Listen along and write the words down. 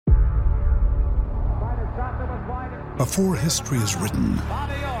Before history is written,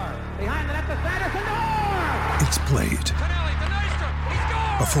 it's played.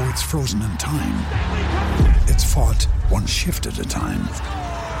 Before it's frozen in time, it's fought one shift at a time.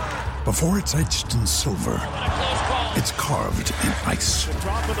 Before it's etched in silver, it's carved in ice.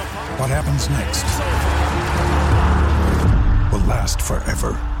 What happens next will last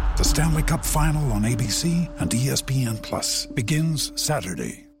forever. The Stanley Cup Final on ABC and ESPN Plus begins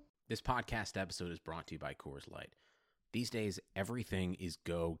Saturday. This podcast episode is brought to you by Coors Light. These days, everything is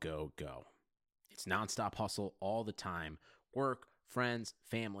go, go, go. It's nonstop hustle all the time. Work, friends,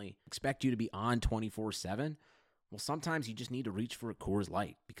 family, expect you to be on 24/7. Well, sometimes you just need to reach for a Coors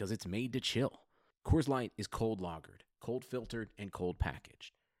Light because it's made to chill. Coors Light is cold lagered, cold filtered, and cold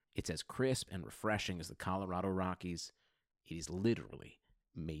packaged. It's as crisp and refreshing as the Colorado Rockies. It is literally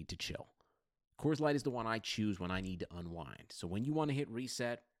made to chill. Coors Light is the one I choose when I need to unwind. So when you want to hit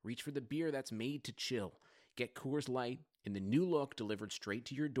reset, reach for the beer that's made to chill. Get Coors Light in the new look delivered straight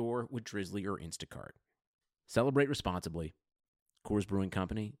to your door with Drizzly or Instacart. Celebrate responsibly. Coors Brewing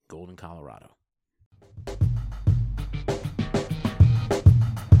Company, Golden, Colorado.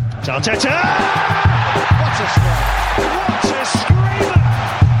 Arteta! What a strike! What a screamer!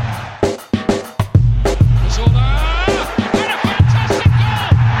 And a fantastic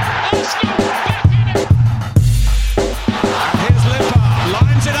goal! Arsenal back in it! And here's Limpar,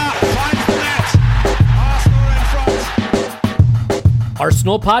 lines it up, finds the net. Arsenal are in front.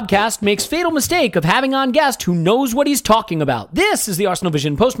 Arsenal podcast makes fatal mistake of having on guest who knows what he's talking about. This is the Arsenal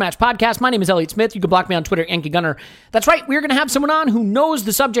Vision post-match podcast. My name is Elliot Smith. You can block me on Twitter, Yankee Gunner. That's right. We're going to have someone on who knows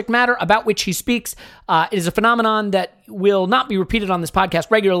the subject matter about which he speaks. It is a phenomenon that will not be repeated on this podcast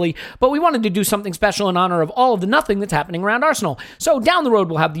regularly, but we wanted to do something special in honor of all of the nothing that's happening around Arsenal. So down the road,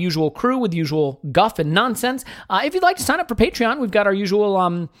 we'll have the usual crew with the usual guff and nonsense. If you'd like to sign up for Patreon, we've got our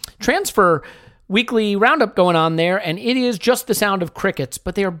usual transfer weekly roundup going on there, and it is just the sound of crickets,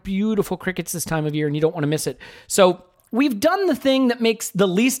 but they are beautiful crickets this time of year, and you don't want to miss it. So we've done the thing that makes the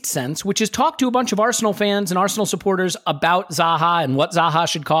least sense, which is talk to a bunch of Arsenal fans and Arsenal supporters about Zaha and what Zaha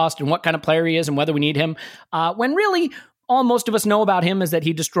should cost and what kind of player he is and whether we need him, when really all most of us know about him is that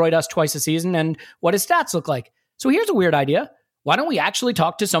he destroyed us twice a season and what his stats look like. So here's a weird idea. Why don't we actually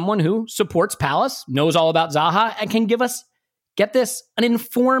talk to someone who supports Palace, knows all about Zaha, and can give us, get this, an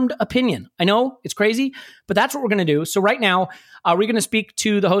informed opinion. I know it's crazy, but that's what we're going to do. So right now, we're going to speak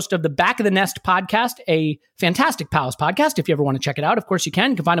to the host of the Back of the Nest podcast, a fantastic Palace podcast. If you ever want to check it out, of course you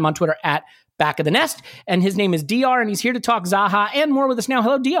can. You can find him on Twitter at Back of the Nest. And his name is DR, and he's here to talk Zaha and more with us now.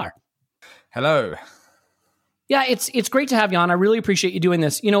 Hello, DR. Hello. Yeah, it's great to have you on. I really appreciate you doing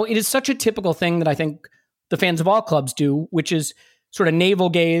this. You know, it is such a typical thing that I think the fans of all clubs do, which is sort of navel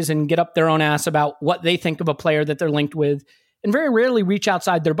gaze and get up their own ass about what they think of a player that they're linked with, and very rarely reach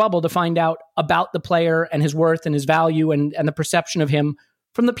outside their bubble to find out about the player and his worth and his value and the perception of him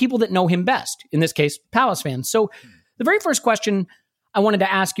from the people that know him best, in this case, Palace fans. So the very first question I wanted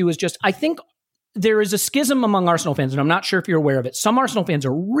to ask you is just, I think there is a schism among Arsenal fans, and I'm not sure if you're aware of it. Some Arsenal fans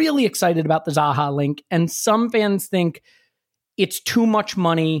are really excited about the Zaha link, and some fans think it's too much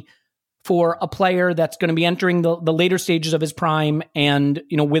money for a player that's going to be entering the later stages of his prime and,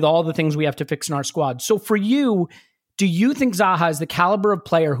 you know, with all the things we have to fix in our squad. So for you, do you think Zaha is the caliber of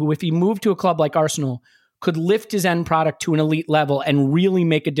player who, if he moved to a club like Arsenal, could lift his end product to an elite level and really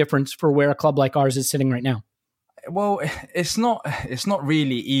make a difference for where a club like ours is sitting right now? Well, it's not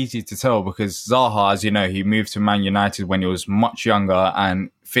really easy to tell because Zaha, as you know, he moved to Man United when he was much younger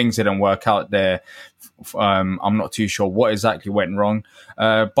and things didn't work out there. I'm not too sure what exactly went wrong,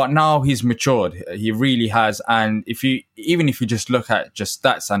 but now he's matured. He really has. And if you just look at just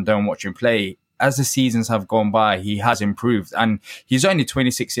stats and don't watch him play, as the seasons have gone by, he has improved, and he's only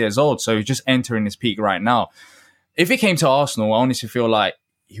 26 years old, so he's just entering his peak right now. If he came to Arsenal, I honestly feel like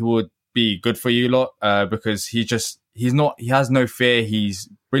he would be good for you lot, because he has no fear. He's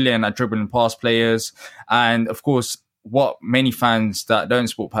brilliant at dribbling past players, and of course, what many fans that don't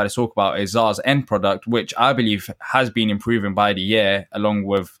support Palace talk about is Zaha's end product, which I believe has been improving by the year, along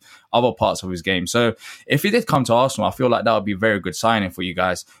with other parts of his game. So if he did come to Arsenal, I feel like that would be a very good signing for you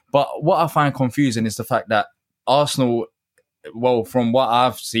guys. But what I find confusing is the fact that Arsenal, well, from what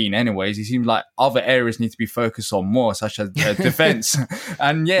I've seen anyways, it seems like other areas need to be focused on more, such as defence.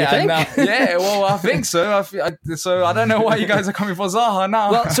 And I think so. So I don't know why you guys are coming for Zaha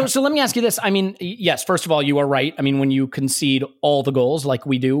now. Well, so let me ask you this. I mean, yes, first of all, you are right. I mean, when you concede all the goals like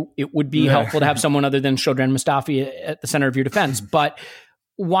we do, it would be helpful to have someone other than Shodran Mustafi at the center of your defence. But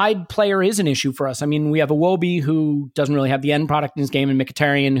wide player is an issue for us. I mean, we have Iwobi who doesn't really have the end product in his game, and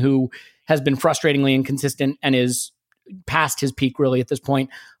Mkhitaryan who has been frustratingly inconsistent and is past his peak really at this point.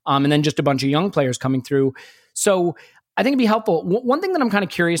 And then just a bunch of young players coming through. So I think it'd be helpful. One thing that I'm kind of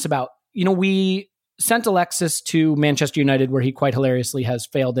curious about, we sent Alexis to Manchester United, where he quite hilariously has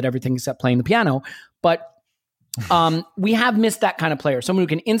failed at everything except playing the piano. But we have missed that kind of player, someone who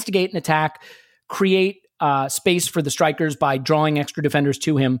can instigate an attack, create space for the strikers by drawing extra defenders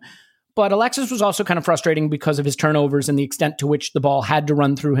to him. But Alexis was also kind of frustrating because of his turnovers and the extent to which the ball had to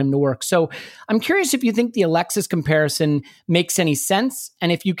run through him to work. So I'm curious if you think the Alexis comparison makes any sense,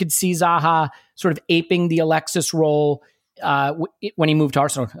 and if you could see Zaha sort of aping the Alexis role when he moved to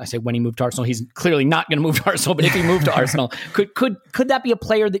Arsenal. I say when he moved to Arsenal, he's clearly not going to move to Arsenal, but if he moved to Arsenal, could that be a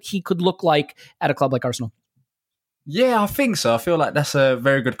player that he could look like at a club like Arsenal? Yeah, I think so. I feel like that's a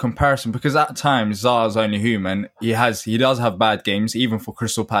very good comparison because at times Zaha's only human. He does have bad games, even for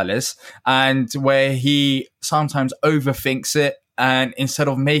Crystal Palace, and where he sometimes overthinks it. And instead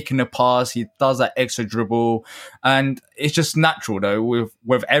of making a pass, he does that extra dribble. And it's just natural, though,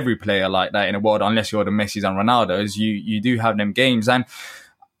 with every player like that in the world, unless you're the Messis and Ronaldos, you do have them games. And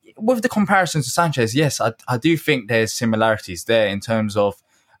with the comparison to Sanchez, yes, I do think there's similarities there in terms of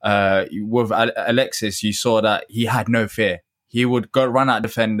with Alexis, you saw that he had no fear. He would go run at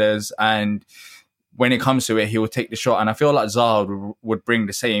defenders, and when it comes to it, he would take the shot. And I feel like Zaha would bring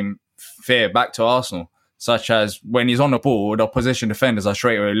the same fear back to Arsenal, such as when he's on the ball, the opposition defenders are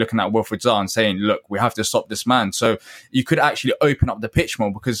straight away looking at Wilfried Zaha and saying, look, we have to stop this man. So you could actually open up the pitch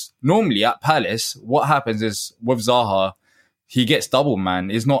more, because normally at Palace, what happens is with Zaha, he gets double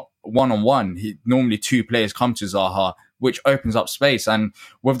man. It's not one-on-one. Normally two players come to Zaha, which opens up space. And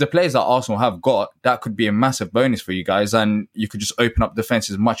with the players that Arsenal have got, that could be a massive bonus for you guys. And you could just open up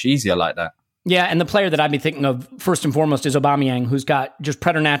defenses much easier like that. Yeah, and the player that I'd be thinking of first and foremost is Aubameyang, who's got just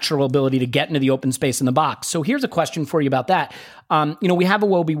preternatural ability to get into the open space in the box. So here's a question for you about that. We have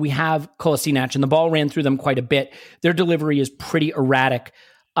Iwobi, we have Kolasinac, and the ball ran through them quite a bit. Their delivery is pretty erratic.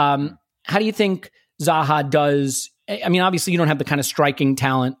 How do you think Zaha does? I mean, obviously you don't have the kind of striking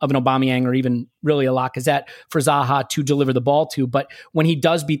talent of an Aubameyang or even really a Lacazette for Zaha to deliver the ball to. But when he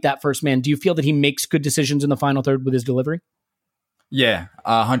does beat that first man, do you feel that he makes good decisions in the final third with his delivery? Yeah,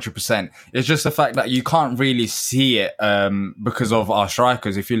 100%. It's just the fact that you can't really see it because of our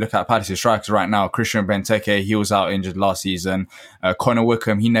strikers. If you look at Palace's strikers right now, Christian Benteke, he was out injured last season. Connor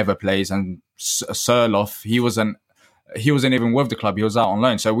Wickham, he never plays. And Surloff, he wasn't even with the club. He was out on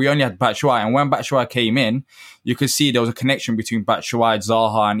loan. So we only had Batshuayi. And when Batshuayi came in, you could see there was a connection between Batshuayi,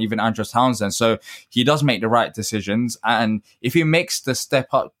 Zaha, and even Andros Townsend. So he does make the right decisions. And if he makes the step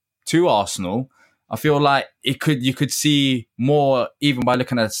up to Arsenal, I feel like you could see more even by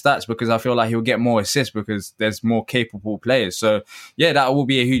looking at the stats, because I feel like he'll get more assists because there's more capable players. So yeah, that will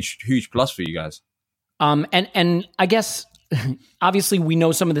be a huge plus for you guys. And I guess obviously we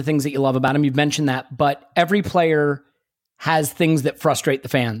know some of the things that you love about him. You've mentioned that, but every player has things that frustrate the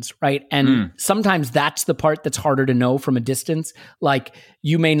fans, right? And sometimes that's the part that's harder to know from a distance. Like,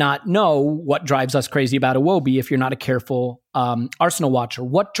 you may not know what drives us crazy about Iwobi if you're not a careful Arsenal watcher.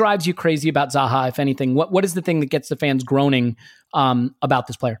 What drives you crazy about Zaha, if anything? What is the thing that gets the fans groaning about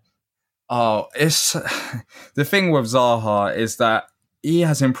this player? Oh, it's the thing with Zaha is that he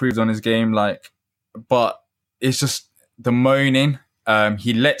has improved on his game, but it's just the moaning.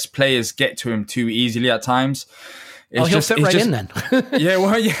 He lets players get to him too easily at times. He'll fit right in then.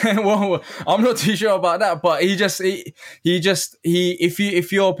 Well, I'm not too sure about that, but if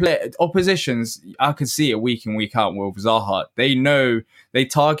you're oppositions, I can see it week in, week out with Zaha. They know they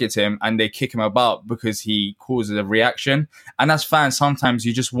target him and they kick him about because he causes a reaction. And as fans, sometimes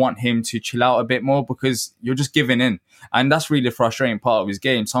you just want him to chill out a bit more because you're just giving in. And that's really the frustrating part of his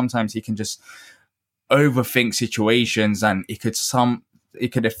game. Sometimes he can just overthink situations, and it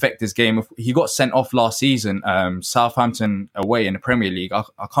could affect his game. He got sent off last season, Southampton away in the Premier League. I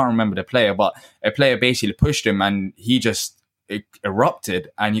can't remember the player, but a player basically pushed him and he just erupted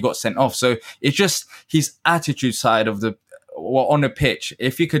and he got sent off. So it's just his attitude side of on the pitch.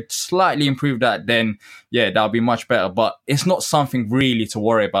 If he could slightly improve that, then yeah, that'll be much better. But it's not something really to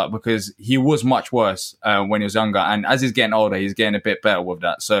worry about because he was much worse when he was younger. And as he's getting older, he's getting a bit better with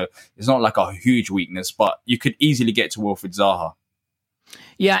that. So it's not like a huge weakness, but you could easily get to Wilfried Zaha.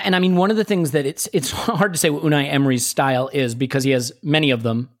 Yeah, and I mean, one of the things that it's hard to say what Unai Emery's style is because he has many of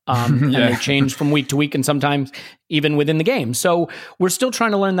them, and they change from week to week and sometimes even within the game. So we're still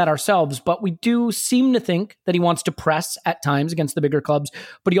trying to learn that ourselves, but we do seem to think that he wants to press at times against the bigger clubs,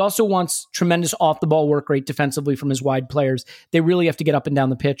 but he also wants tremendous off-the-ball work rate defensively from his wide players. They really have to get up and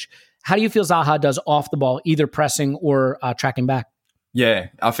down the pitch. How do you feel Zaha does off the ball, either pressing or tracking back? Yeah,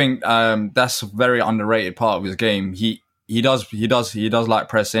 I think that's a very underrated part of his game. He does like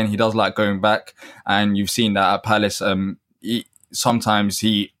pressing. He does like going back, and you've seen that at Palace. Sometimes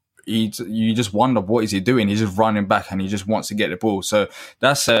he you just wonder what is he doing. He's just running back and he just wants to get the ball. So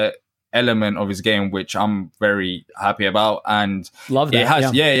that's a element of his game which I'm very happy about, and love that. It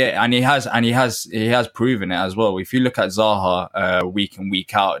has, and he has proven it as well. If you look at Zaha week in,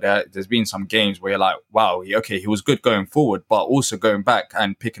 week out, there's been some games where you're like, wow, he was good going forward, but also going back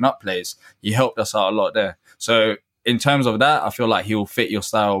and picking up plays. He helped us out a lot there. So in terms of that, I feel like he'll fit your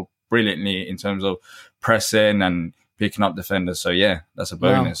style brilliantly in terms of pressing and picking up defenders. So yeah, that's a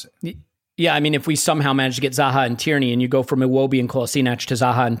bonus. Wow. Yeah, I mean, if we somehow manage to get Zaha and Tierney and you go from Iwobi and Kolasinac to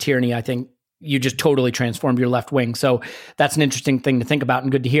Zaha and Tierney, I think you just totally transformed your left wing. So that's an interesting thing to think about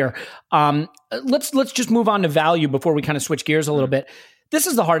and good to hear. Let's just move on to value before we kind of switch gears a little bit. This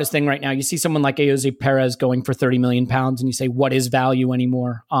is the hardest thing right now. You see someone like Ayoze Perez going for 30 million pounds and you say, what is value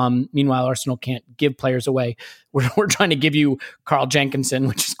anymore? Meanwhile, Arsenal can't give players away. We're trying to give you Carl Jenkinson,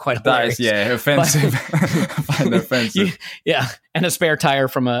 which is quite hilarious. That is, offensive. I find it offensive. And a spare tire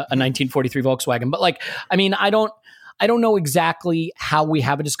from a 1943 Volkswagen. But I don't know exactly how we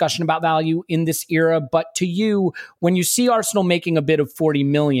have a discussion about value in this era, but to you, when you see Arsenal making a bid of 40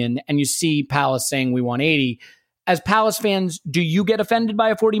 million and you see Palace saying we want 80, as Palace fans, do you get offended by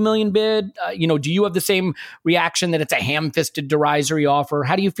a 40 million bid? Do you have the same reaction that it's a ham-fisted derisory offer?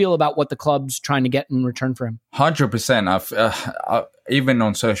 How do you feel about what the club's trying to get in return for him? 100%. Even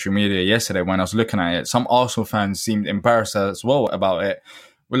on social media yesterday when I was looking at it, some Arsenal fans seemed embarrassed as well about it.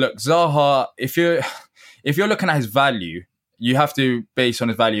 Well, look, Zaha, if you're looking at his value, you have to base on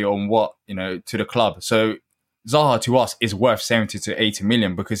his value on what, to the club. So Zaha to us is worth 70 to 80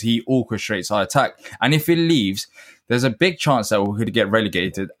 million because he orchestrates our attack. And if he leaves, there's a big chance that we could get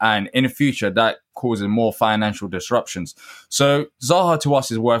relegated. And in the future, that causes more financial disruptions. So Zaha to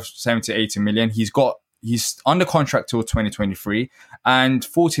us is worth 70 to 80 million. He's under contract till 2023 and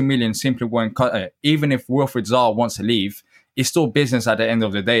 40 million simply won't cut it. Even if Wilfried Zaha wants to leave, it's still business at the end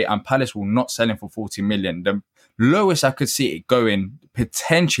of the day, and Palace will not sell him for 40 million. The lowest I could see it going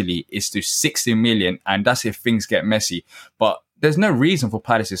potentially is to 60 million, and that's if things get messy. But there's no reason for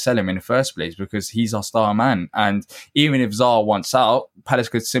Palace to sell him in the first place because he's our star man. And even if Zaha wants out, Palace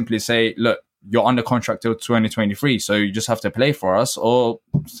could simply say, look, you're under contract till 2023, so you just have to play for us, or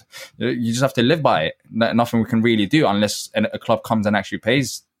you just have to live by it. Nothing we can really do unless a club comes and actually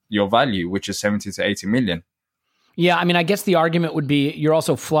pays your value, which is 70 to 80 million. Yeah, I guess the argument would be you're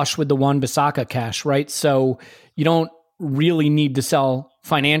also flush with the Wan-Bissaka cash, right? So you don't really need to sell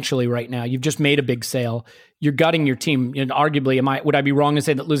financially right now. You've just made a big sale. You're gutting your team. Arguably, would I be wrong to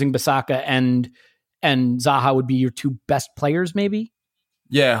say that losing Bissaka and Zaha would be your two best players, maybe?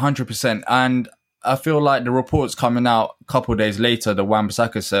 Yeah, 100%. And I feel like the reports coming out a couple of days later, the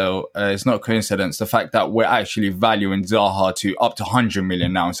Wan-Bissaka sale, it's not coincidence. The fact that we're actually valuing Zaha to up to 100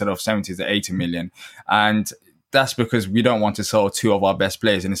 million now instead of 70 to 80 million. And that's because we don't want to sell two of our best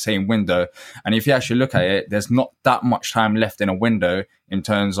players in the same window. And if you actually look at it, there's not that much time left in a window in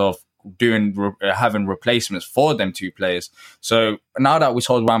terms of having replacements for them two players. So now that we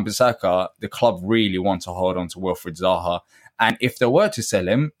sold Wan-Bissaka, the club really want to hold on to Wilfried Zaha. And if they were to sell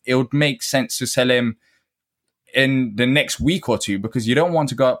him, it would make sense to sell him in the next week or two because you don't want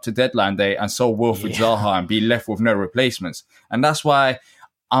to go up to deadline day and sell Wilfried Zaha and be left with no replacements. And that's why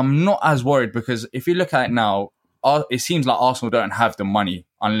I'm not as worried, because if you look at it now, it seems like Arsenal don't have the money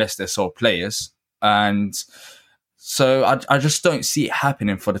unless they sell players. And so I just don't see it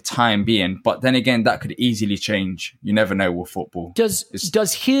happening for the time being. But then again, that could easily change. You never know with football.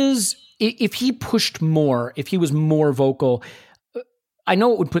 If he pushed more, if he was more vocal, I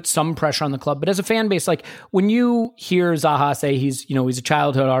know it would put some pressure on the club, but as a fan base, like when you hear Zaha say he's a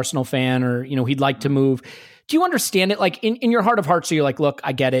childhood Arsenal fan, or, he'd like to move, do you understand it? Like in your heart of hearts, so you're like, look,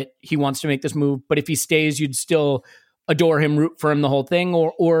 I get it. He wants to make this move, but if he stays, you'd still adore him, root for him, the whole thing?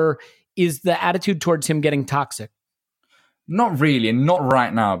 Or is the attitude towards him getting toxic? Not really, not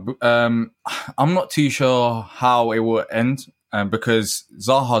right now. I'm not too sure how it will end because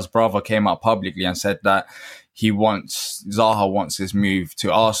Zaha's brother came out publicly and said that Zaha wants his move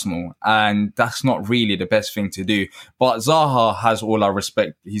to Arsenal, and that's not really the best thing to do. But Zaha has all our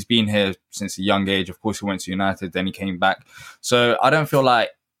respect. He's been here since a young age. Of course, he went to United, then he came back. So I don't feel like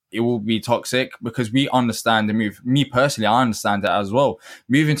it will be toxic because we understand the move. Me personally, I understand that as well.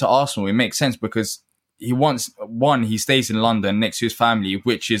 Moving to Arsenal, it makes sense because he stays in London next to his family,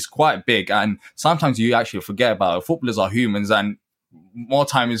 which is quite big. And sometimes you actually forget about it. Footballers are humans, and more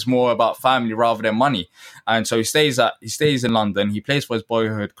time is more about family rather than money. And so he stays in London. He plays for his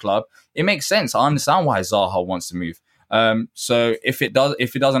boyhood club. It makes sense. I understand why Zaha wants to move. So if it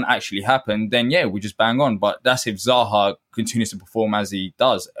doesn't actually happen, then yeah, we just bang on. But that's if Zaha continues to perform as he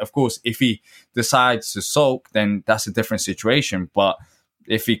does. Of course, if he decides to sulk, then that's a different situation. But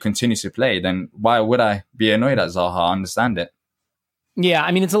if he continues to play, then why would I be annoyed at Zaha? I understand it. Yeah,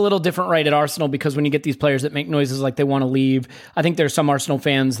 I mean, it's a little different right at Arsenal because when you get these players that make noises like they want to leave, I think there's some Arsenal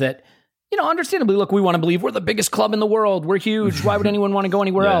fans that, understandably, look, we want to believe we're the biggest club in the world. We're huge. Why would anyone want to go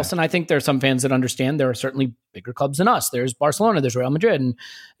anywhere else? And I think there's some fans that understand there are certainly bigger clubs than us. There's Barcelona, there's Real Madrid.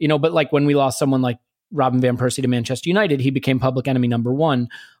 And, but like when we lost someone like Robin Van Persie to Manchester United, he became public enemy number one.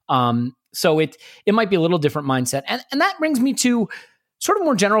 So it might be a little different mindset. And that brings me to sort of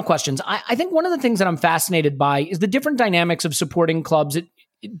more general questions. I think one of the things that I'm fascinated by is the different dynamics of supporting clubs at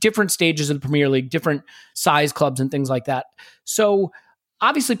different stages of the Premier League, different size clubs and things like that. So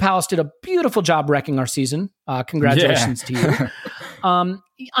obviously Palace did a beautiful job wrecking our season. Congratulations to you.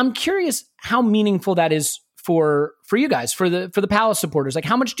 I'm curious how meaningful that is for you guys, for the Palace supporters. Like,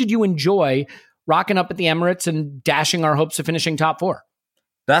 how much did you enjoy rocking up at the Emirates and dashing our hopes of finishing top four?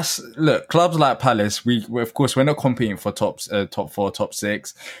 Look, clubs like Palace, we of course, we're not competing for top four, top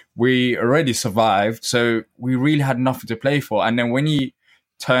six. We already survived, so we really had nothing to play for. And then when you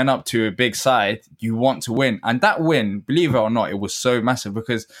turn up to a big side, you want to win. And that win, believe it or not, it was so massive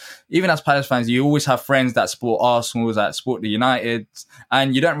because even as Palace fans, you always have friends that support Arsenal, that support the United,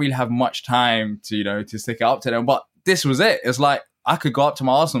 and you don't really have much time to, to stick it up to them. But this was it. It's like, I could go up to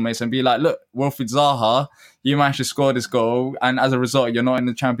my Arsenal mates and be like, look, Wilfried Zaha, you managed to score this goal, and as a result, you're not in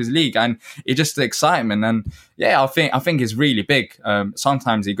the Champions League. And it's just the excitement. And yeah, I think it's really big.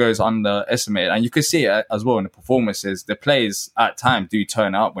 Sometimes it goes underestimated, and you could see it as well in the performances. The players at times do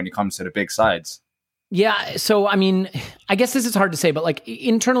turn up when it comes to the big sides. Yeah. So, I mean, I guess this is hard to say, but like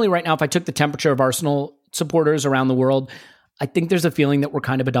internally right now, if I took the temperature of Arsenal supporters around the world, I think there's a feeling that we're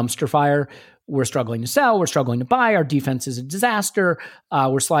kind of a dumpster fire. We're struggling to sell. We're struggling to buy. Our defense is a disaster.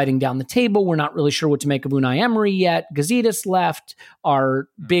 We're sliding down the table. We're not really sure what to make of Unai Emery yet. Gazidis left. Our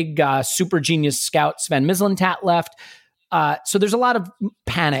big super genius scout Sven Mislintat left. So there's a lot of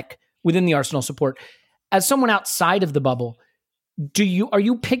panic within the Arsenal support. As someone outside of the bubble, are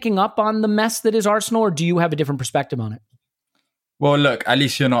you picking up on the mess that is Arsenal, or do you have a different perspective on it? Well, look, at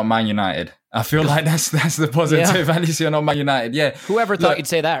least you're not Man United. I feel like that's the positive. Yeah. At least you're not Man United. Yeah. Whoever thought you'd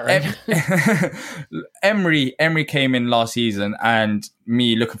say that, right? Emery came in last season, and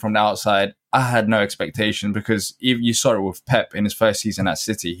me looking from the outside, I had no expectation because you saw it with Pep in his first season at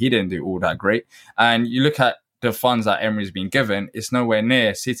City. He didn't do all that great. And you look at the funds that Emery's been given, it's nowhere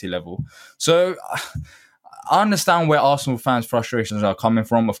near City level. So I understand where Arsenal fans' frustrations are coming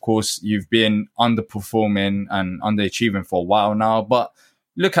from. Of course, you've been underperforming and underachieving for a while now, but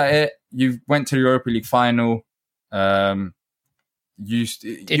look at it. You went to the Europa League final. It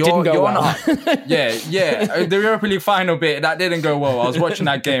didn't go well. Yeah. The Europa League final bit, that didn't go well. I was watching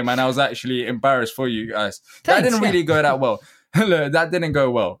that game and I was actually embarrassed for you guys. That didn't really go that well. Look, that didn't go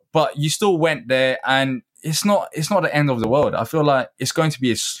well. But you still went there, and it's not the end of the world. I feel like it's going to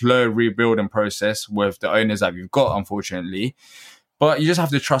be a slow rebuilding process with the owners that we've got, unfortunately. But you just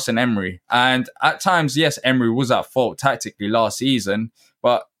have to trust in Emery. And at times, yes, Emery was at fault tactically last season,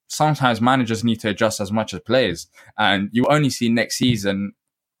 but sometimes managers need to adjust as much as players. And you only see next season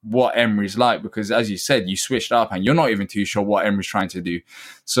what Emery's like, because as you said, you switched up and you're not even too sure what Emery's trying to do.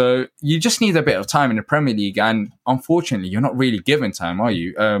 So you just need a bit of time in the Premier League. And unfortunately, you're not really given time, are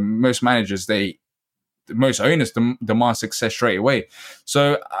you? Most managers, most owners demand success straight away.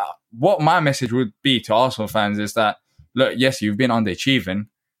 So what my message would be to Arsenal fans is that, look, yes, you've been underachieving,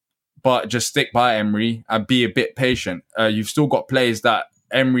 but just stick by Emery and be a bit patient. You've still got players that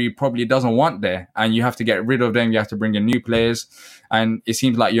Emery probably doesn't want there, and you have to get rid of them. You have to bring in new players, and it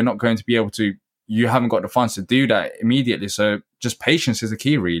seems like you're not going to be able to. You haven't got the funds to do that immediately. So just patience is the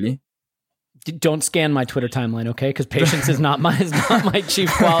key, really. Don't scan my Twitter timeline, okay? Because patience is not my chief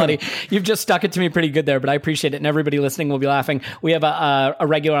quality. You've just stuck it to me pretty good there, but I appreciate it. And everybody listening will be laughing. We have a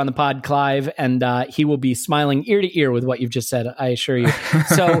regular on the pod, Clive, and he will be smiling ear to ear with what you've just said, I assure you.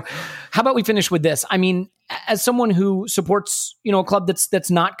 So how about we finish with this? I mean, as someone who supports, a club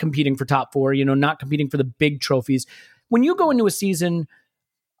that's not competing for top four, not competing for the big trophies, when you go into a season,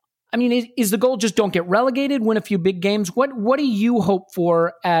 I mean, is the goal just don't get relegated, win a few big games? What do you hope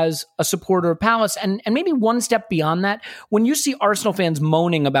for as a supporter of Palace? And maybe one step beyond that, when you see Arsenal fans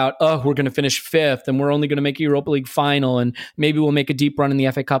moaning about, we're going to finish fifth and we're only going to make a Europa League final and maybe we'll make a deep run in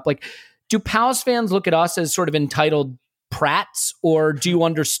the FA Cup, like, do Palace fans look at us as sort of entitled prats, or do you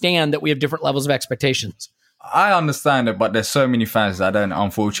understand that we have different levels of expectations? I understand it, but there's so many fans that don't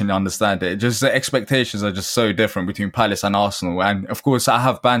unfortunately understand it. Just the expectations are just so different between Palace and Arsenal. And of course, I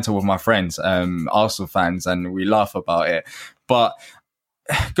have banter with my friends, Arsenal fans, and we laugh about it. But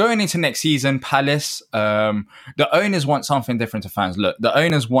going into next season, Palace, the owners want something different to fans. Look, the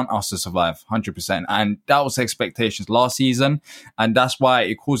owners want us to survive 100%. And that was the expectations last season. And that's why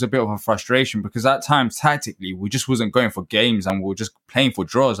it caused a bit of a frustration, because at times, tactically, we just wasn't going for games and we were just playing for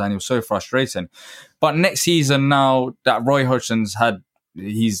draws, and it was so frustrating. But next season, now that Roy Hodgson's had,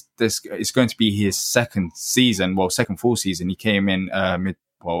 it's going to be his second full season. He came in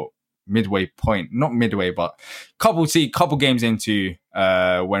midway point, not midway, but couple games into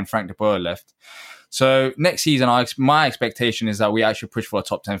when Frank de Boer left. So next season, my expectation is that we actually push for a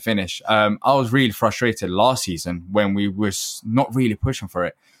top 10 finish. I was really frustrated last season when we was not really pushing for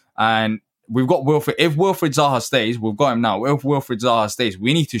it. And we've got Wilfried. If Wilfried Zaha stays, we've got him now. If Wilfried Zaha stays,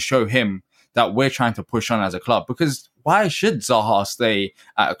 we need to show him that we're trying to push on as a club, because why should Zaha stay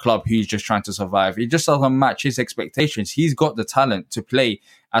at a club who's just trying to survive? He just doesn't match his expectations. He's got the talent to play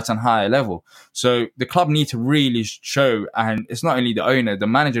at a higher level. So the club need to really show, and it's not only the owner, the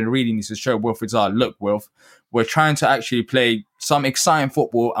manager really needs to show Wilfried Zaha, look, Wilf, we're trying to actually play some exciting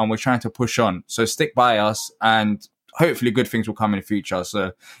football and we're trying to push on. So stick by us, and hopefully good things will come in the future.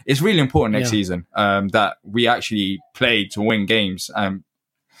 So it's really important next season that we actually play to win games.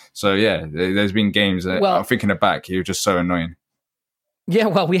 So yeah, there's been games that I'm thinking back, he was just so annoying. Yeah,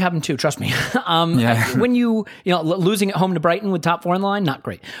 well, we have them too. Trust me. When you losing at home to Brighton with top 4 in the line, not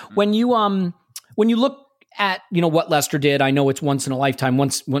great. When you look at what Leicester did, I know it's once in a lifetime,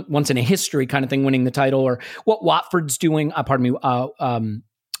 once in a history kind of thing, winning the title, or what Watford's doing.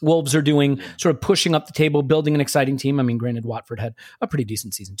 Wolves are doing, sort of pushing up the table, building an exciting team. I mean, granted, Watford had a pretty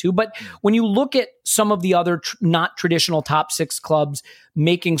decent season too. But when you look at some of the other not traditional top 6 clubs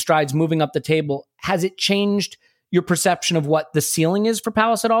making strides, moving up the table, has it changed your perception of what the ceiling is for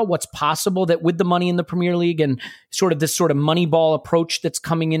Palace at all? What's possible that with the money in the Premier League and this sort of Moneyball approach that's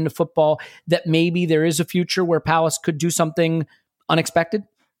coming into football, that maybe there is a future where Palace could do something unexpected?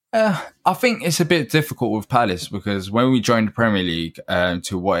 I think it's a bit difficult with Palace, because when we joined the Premier League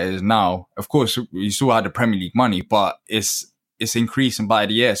to what it is now, of course, we still had the Premier League money, but it's increasing by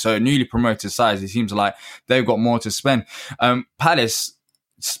the year. So newly promoted sides, it seems like they've got more to spend. Palace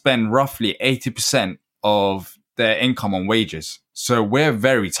spend roughly 80% of their income on wages. So we're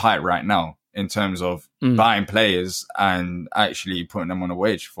very tight right now in terms of buying players and actually putting them on a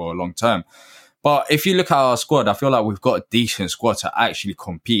wage for a long term. But if you look at our squad, I feel like we've got a decent squad to actually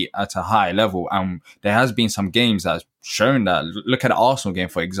compete at a high level. And there has been some games that have shown that. Look at the Arsenal game,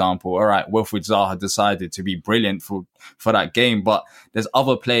 for example. All right, Wilfried Zaha decided to be brilliant for that game, but there's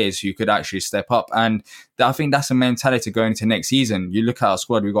other players who could actually step up. And I think that's a mentality going into next season. You look at our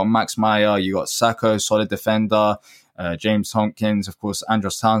squad, we've got Max Meyer, you got Sacco, solid defender, James Tompkins, of course,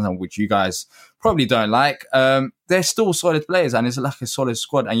 Andros Townsend, which you guys probably don't like. They're still solid players, and it's like a solid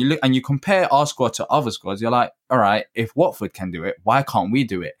squad. And you look and you compare our squad to other squads, you're like, all right, if Watford can do it, why can't we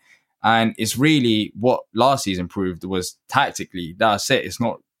do it? And it's really what last season proved was tactically, that's it. It's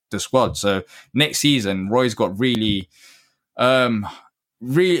not the squad. So next season, Roy's got he's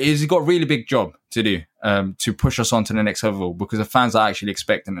got a really big job to do to push us on to the next level, because the fans are actually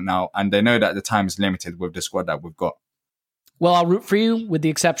expecting it now, and they know that the time is limited with the squad that we've got. Well, I'll root for you with the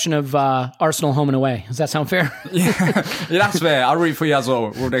exception of Arsenal home and away. Does that sound fair? Yeah, that's fair. I'll root for you as well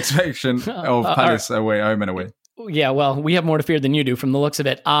with the exception of Palace away, home and away. Yeah, well, we have more to fear than you do from the looks of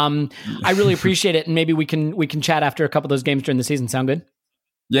it. I really appreciate it, and maybe we can chat after a couple of those games during the season. Sound good?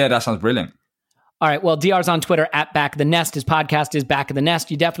 Yeah, that sounds brilliant. All right, well, DR's on Twitter at Back of the Nest. His podcast is Back of the Nest.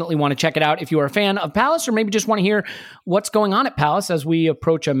 You definitely want to check it out if you are a fan of Palace, or maybe just want to hear what's going on at Palace as we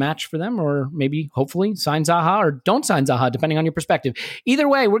approach a match for them, or maybe, hopefully, sign Zaha or don't sign Zaha, depending on your perspective. Either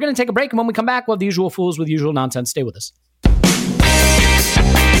way, we're going to take a break, and when we come back, we'll have the usual fools with usual nonsense. Stay with us.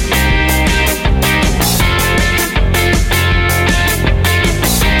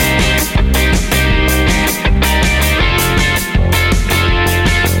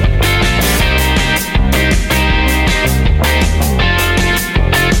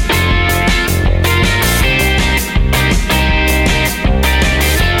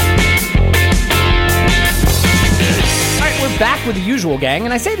 Back with the usual gang,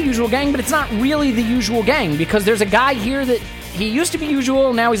 and I say the usual gang, but it's not really the usual gang, because there's a guy here that he used to be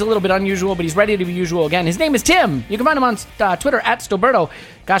usual, now he's a little bit unusual, but he's ready to be usual again. His name is Tim. You can find him on Twitter at Stilberto.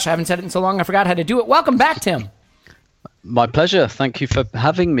 Gosh, I haven't said it in so long, I forgot how to do it. Welcome back, Tim. My pleasure. Thank you for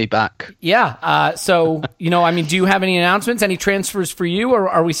having me back. Yeah. So, do you have any announcements, any transfers for you, or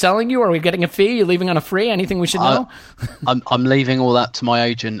are we selling you? Are we getting a fee? You leaving on a free? Anything we should know? I'm leaving all that to my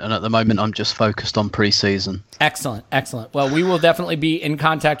agent, and at the moment I'm just focused on pre-season. Excellent. Well, we will definitely be in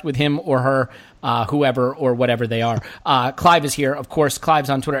contact with him or her, whoever or whatever they are. Clive is here. Of course,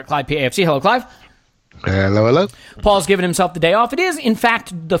 Clive's on Twitter at ClivePAFC. Hello, Clive. Hello, hello. Paul's given himself the day off. It is, in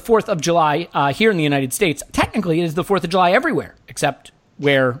fact, the 4th of July here in the United States. Technically, it is the 4th of July everywhere, except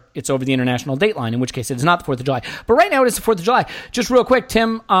where it's over the international date line, in which case it is not the 4th of July. But right now it is the 4th of July. Just real quick,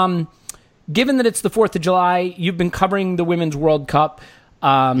 Tim, given that it's the 4th of July, you've been covering the Women's World Cup.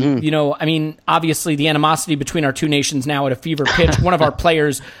 You know, I mean, obviously the animosity between our two nations now at a fever pitch. One of our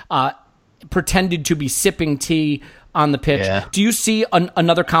players pretended to be sipping tea on the pitch. Yeah. Do you see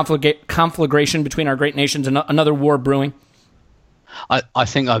another conflagration between our great nations, another war brewing? I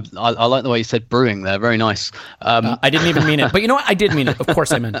think I like the way you said brewing there. Very nice. I didn't even mean it, but you know what? I did mean it. Of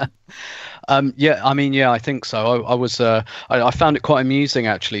course I meant it. I think so. I found it quite amusing,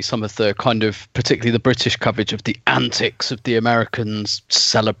 actually, some of the kind of, particularly the British coverage of the antics of the Americans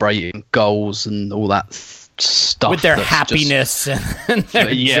celebrating goals and all that stuff. With their happiness and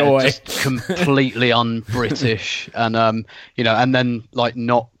their joy. Just completely un-British. And, you know, and then, like,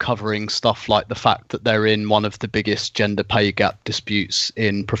 not covering stuff like the fact that they're in one of the biggest gender pay gap disputes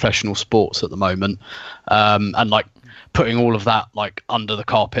in professional sports at the moment. And, like, putting all of that like under the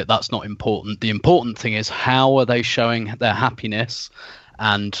carpet, that's not important. The important thing is, how are they showing their happiness,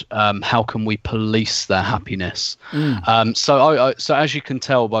 and how can we police their happiness? So as you can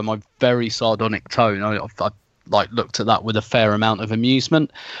tell by my very sardonic tone, I like looked at that with a fair amount of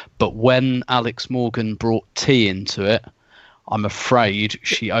amusement. But when Alex Morgan brought tea into it, I'm afraid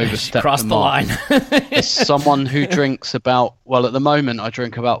she overstepped crossed the line. As someone who drinks about, well, at the moment I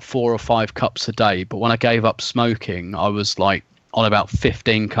drink about 4 or 5 cups a day, but when I gave up smoking, I was like on about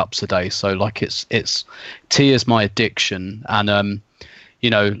 15 cups a day. So like it's tea is my addiction, and you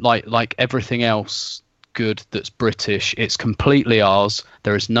know, like everything else good that's British, it's completely ours.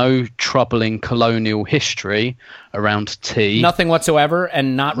 There is no troubling colonial history around tea. Nothing whatsoever,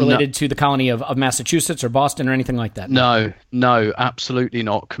 and not related to the colony of Massachusetts or Boston or anything like that. No, absolutely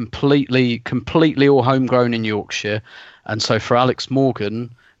not. Completely all homegrown in Yorkshire. And so for Alex Morgan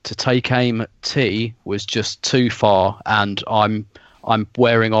to take aim at tea was just too far, and I'm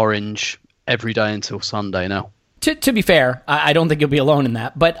wearing orange every day until Sunday now. To be fair, I don't think you'll be alone in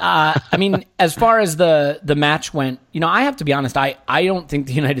that. But, I mean, as far as the match went, you know, I have to be honest, I don't think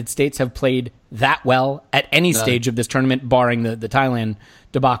the United States have played that well at any stage of this tournament, barring the Thailand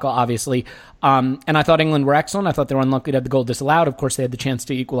debacle, obviously. And I thought England were excellent. I thought they were unlucky to have the goal disallowed. Of course, they had the chance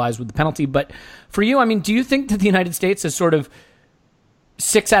to equalize with the penalty. But for you, I mean, do you think that the United States is sort of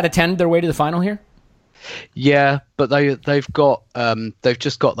 6 out of 10 their way to the final here? Yeah, but they've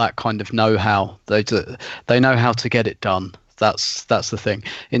just got that kind of know-how. They know how to get it done. That's the thing.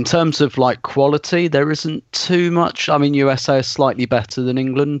 In terms of like quality, there isn't too much. I mean, USA is slightly better than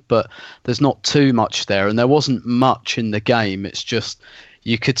England, but there's not too much there, and there wasn't much in the game. It's just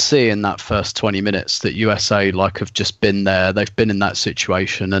you could see in that first 20 minutes that USA like have just been there. They've been in that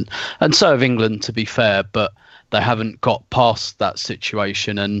situation, and so have England, to be fair, but they haven't got past that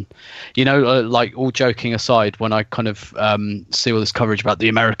situation. And, you know, like all joking aside, when I kind of see all this coverage about the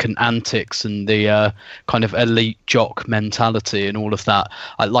American antics and the kind of elite jock mentality and all of that,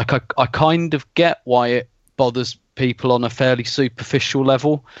 I kind of get why it bothers people on a fairly superficial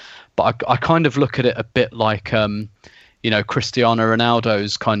level. But I kind of look at it a bit like, you know, Cristiano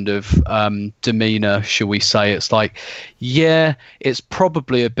Ronaldo's kind of demeanor, shall we say. It's like, yeah, it's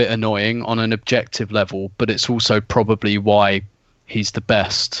probably a bit annoying on an objective level, but it's also probably why he's the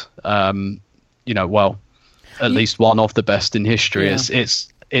best. You know, well, at least one of the best in history. Yeah.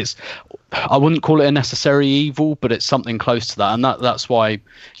 It's I wouldn't call it a necessary evil, but it's something close to that. And that's why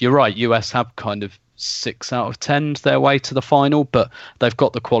you're right. US have kind of 6 out of 10 their way to the final, but they've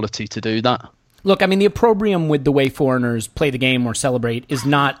got the quality to do that. Look, I mean, the opprobrium with the way foreigners play the game or celebrate is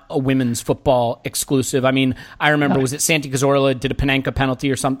not a women's football exclusive. I mean, I remember, was it Santi Cazorla did a Panenka penalty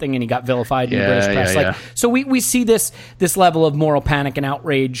or something, and he got vilified in the British press. Like, so we see this level of moral panic and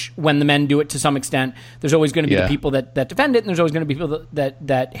outrage when the men do it to some extent. There's always going to be the people that defend it, and there's always going to be people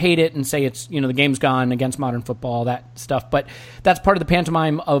that hate it and say it's, you know, the game's gone against modern football, that stuff. But that's part of the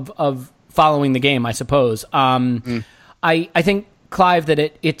pantomime of following the game, I suppose. I think, Clive, that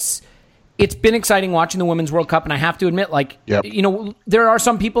it's been exciting watching the Women's World Cup, and I have to admit, like, you know, there are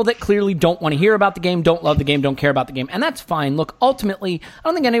some people that clearly don't want to hear about the game, don't love the game, don't care about the game, and that's fine. Look, ultimately, I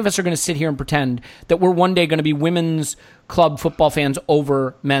don't think any of us are going to sit here and pretend that we're one day going to be women's club football fans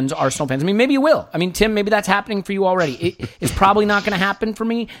over men's Arsenal fans. I mean, maybe you will. I mean, Tim, maybe that's happening for you already. It's probably not going to happen for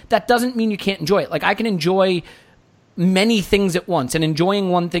me. That doesn't mean you can't enjoy it. Like, I can enjoy many things at once, and enjoying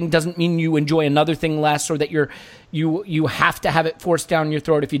one thing doesn't mean you enjoy another thing less, or that you have to have it forced down your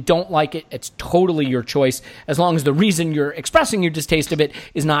throat. If you don't like it, it's totally your choice, as long as the reason you're expressing your distaste of it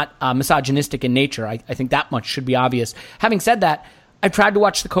is not misogynistic in nature. I think that much should be obvious. Having said that, I've tried to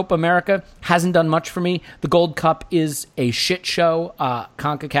watch the Copa America. Hasn't done much for me. The Gold Cup is a shit show.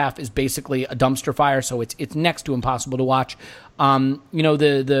 CONCACAF is basically a dumpster fire, so it's next to impossible to watch.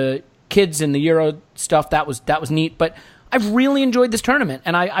 The kids and the Euro stuff, that was neat. But I've really enjoyed this tournament,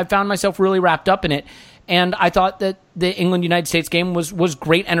 and I found myself really wrapped up in it. And I thought that the England-United States game was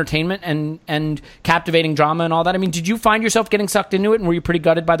great entertainment and captivating drama and all that. I mean, did you find yourself getting sucked into it, and were you pretty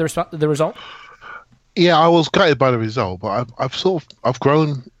gutted by the result? Yeah, I was gutted by the result, but I've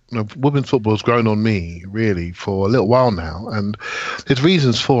grown. Women's football has grown on me really for a little while now, and there's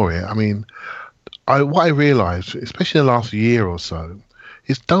reasons for it. I mean, what I realised, especially in the last year or so,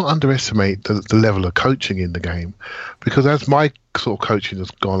 is don't underestimate the level of coaching in the game, because as my sort of coaching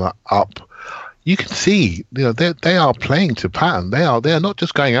has gone up, you can see, they are playing to pattern. They are not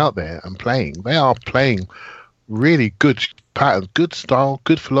just going out there and playing. They are playing really good pattern, good style,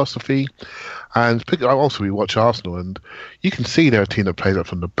 good philosophy. And also we watch Arsenal, and you can see they're a team that plays up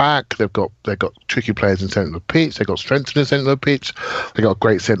from the back. They've got tricky players in centre of the pitch. They've got strength in the centre of the pitch. They've got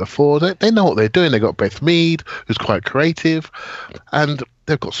great centre forward. They know what they're doing. They've got Beth Mead, who's quite creative, and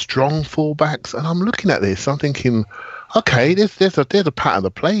they've got strong fullbacks. And I'm looking at this, I'm thinking, okay, there's a pattern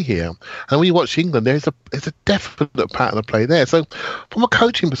of play here. And when you watch England, there's a definite pattern of play there. So from a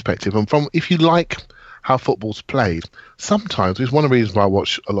coaching perspective, and from if you like how football's played, sometimes it's one of the reasons why I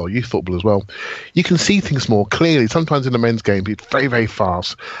watch a lot of youth football as well. You can see things more clearly. Sometimes in the men's game, it's very, very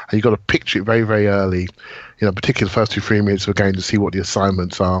fast, and you've got to picture it very, very early. Particularly the first 2-3 minutes of a game to see what the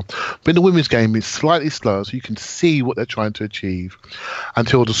assignments are. But in the women's game, it's slightly slower, so you can see what they're trying to achieve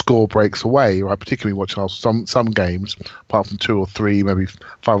until the score breaks away. Right? Particularly watch some games, apart from 2 or 3, maybe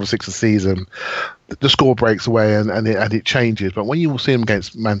 5 or 6 a season, the score breaks away and it changes. But when you see them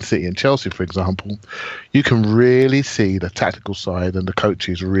against Man City and Chelsea, for example, you can really see the tactical side and the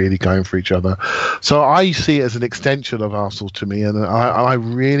coaches really going for each other. So I see it as an extension of Arsenal to me, and I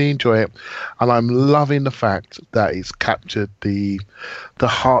really enjoy it. And I'm loving the fact that it's captured the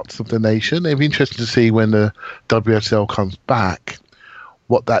hearts of the nation. It'll be interesting to see when the WSL comes back,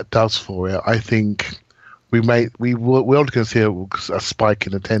 what that does for it. I think we're going to see a spike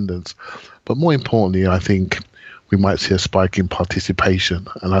in attendance, but more importantly, I think we might see a spike in participation,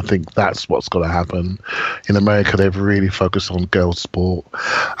 and I think that's what's going to happen. In America, they've really focused on girls' sport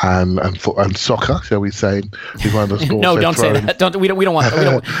and soccer, shall we say? No, don't say that. We don't want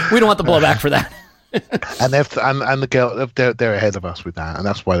the blowback for that. And the girl, they're ahead of us with that, and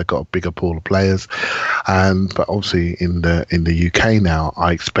that's why they've got a bigger pool of players. But obviously in the UK now,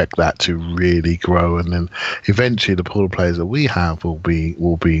 I expect that to really grow, and then eventually the pool of players that we have will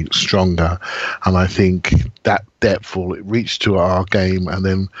be stronger. And I think that depth will reach to our game, and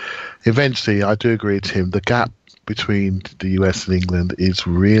then eventually, I do agree with Tim, the gap between the US and England is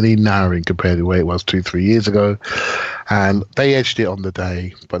really narrowing compared to the way it was 2-3 years ago, and they edged it on the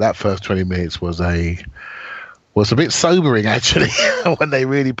day, but that first 20 minutes was a bit sobering actually when they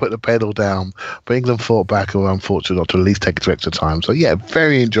really put the pedal down. But England fought back and were unfortunate not to at least take it to extra time. So yeah,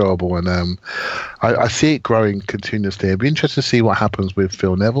 very enjoyable, and I see it growing continuously. It'd be interesting to see what happens with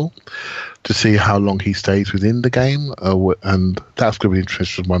Phil Neville, to see how long he stays within the game, and that's going to be an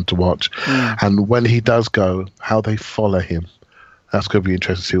interesting one to watch. And when he does go, how they follow him. That's going to be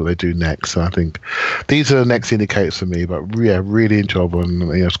interesting to see what they do next. So I think these are the next indicators for me. But yeah, really enjoyable,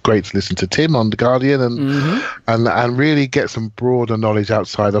 and it's great to listen to Tim on The Guardian and really get some broader knowledge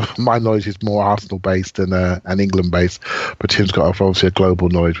outside of my knowledge is more Arsenal based and England based. But Tim's got obviously a global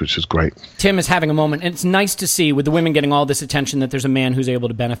knowledge, which is great. Tim is having a moment, and it's nice to see with the women getting all this attention that there's a man who's able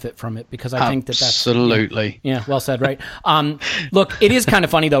to benefit from it, because I think that's absolutely well said, right? Look, it is kind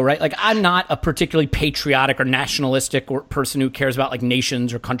of funny though, right? Like, I'm not a particularly patriotic or nationalistic or person who cares about like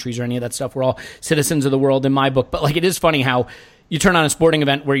nations or countries or any of that stuff. We're all citizens of the world in my book. But like, it is funny how you turn on a sporting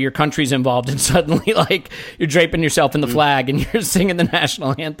event where your country's involved and suddenly like you're draping yourself in the flag and you're singing the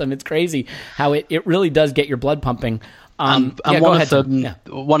national anthem. It's crazy how it really does get your blood pumping. One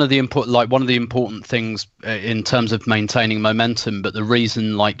of the important things in terms of maintaining momentum, but the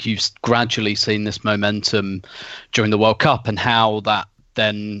reason like you've gradually seen this momentum during the World Cup and how that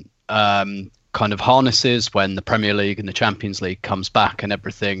then kind of harnesses when the Premier League and the Champions League comes back and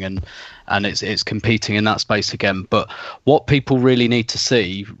everything, and it's competing in that space again. But what people really need to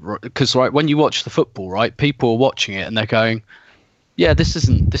see, because right when you watch the football, right, people are watching it and they're going, yeah, this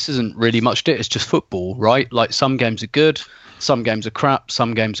isn't really much to it. It's just football, right? Like, some games are good, some games are crap,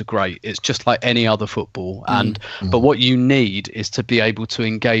 some games are great. It's just like any other football. But what you need is to be able to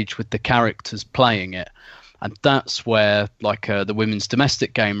engage with the characters playing it, and that's where like the women's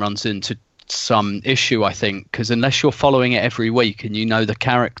domestic game runs into some issue, I think, because unless you're following it every week and you know the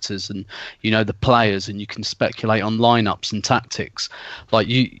characters and you know the players and you can speculate on lineups and tactics, like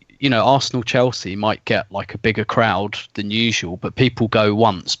you know, Arsenal Chelsea might get like a bigger crowd than usual, but people go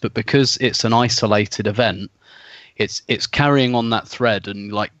once. But because it's an isolated event, it's carrying on that thread,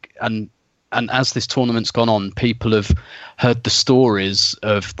 and as this tournament's gone on, people have heard the stories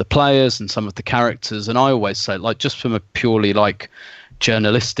of the players and some of the characters. And I always say, like, just from a purely like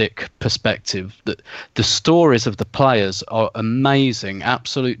journalistic perspective, that the stories of the players are amazing,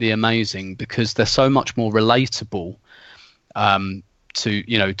 absolutely amazing, because they're so much more relatable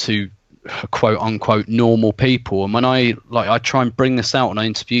to quote unquote normal people. And when I try and bring this out and I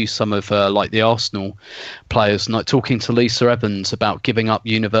interview some of like the Arsenal players, and like talking to Lisa Evans about giving up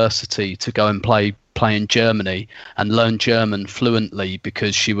university to go and play in Germany and learn German fluently,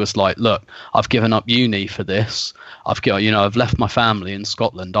 because she was like, look, I've given up uni for this. I've left my family in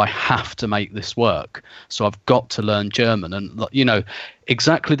Scotland. I have to make this work. So I've got to learn German. And, you know,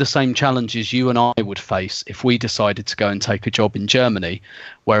 exactly the same challenges you and I would face if we decided to go and take a job in Germany.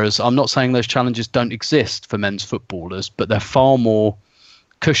 Whereas I'm not saying those challenges don't exist for men's footballers, but they're far more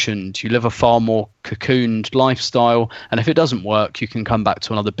cushioned. You live a far more cocooned lifestyle. And if it doesn't work, you can come back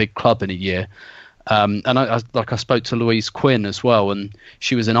to another big club in a year. And I spoke to Louise Quinn as well, and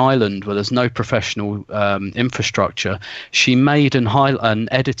she was in Ireland where there's no professional infrastructure. She made and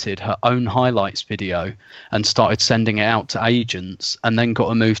edited her own highlights video and started sending it out to agents, and then got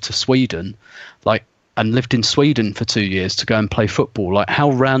a move to Sweden, and lived in Sweden for 2 years to go and play football. Like,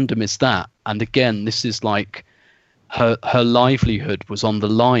 how random is that? And again, this is like her livelihood was on the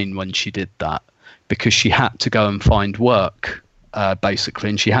line when she did that, because she had to go and find work. Basically,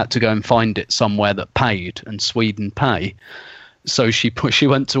 and she had to go and find it somewhere that paid, and Sweden pay. So she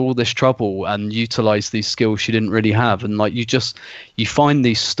went to all this trouble and utilized these skills she didn't really have. And like, you find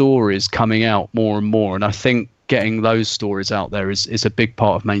these stories coming out more and more, and I think getting those stories out there is a big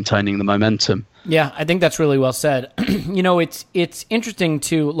part of maintaining the momentum. Yeah, I think that's really well said. You know, it's interesting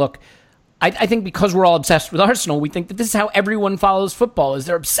to look. I think because we're all obsessed with Arsenal, we think that this is how everyone follows football, is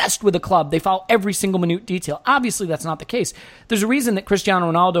they're obsessed with a club. They follow every single minute detail. Obviously, that's not the case. There's a reason that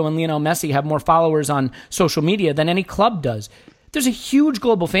Cristiano Ronaldo and Lionel Messi have more followers on social media than any club does. There's a huge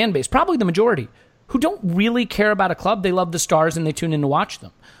global fan base, probably the majority, who don't really care about a club. They love the stars and they tune in to watch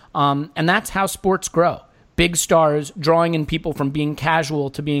them. And that's how sports grow. Big stars drawing in people from being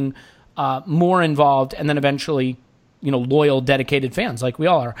casual to being more involved, and then eventually, you know, loyal, dedicated fans like we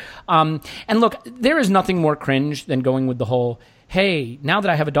all are. And look, there is nothing more cringe than going with the whole, hey, now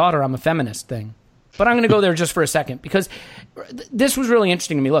that I have a daughter, I'm a feminist thing. But I'm going to go there just for a second, because this was really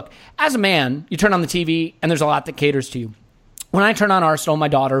interesting to me. Look, as a man, you turn on the TV and there's a lot that caters to you. When I turn on Arsenal, my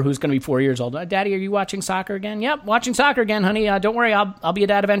daughter, who's going to be 4 years old, Daddy, are you watching soccer again? Yep, watching soccer again, honey. Don't worry, I'll be a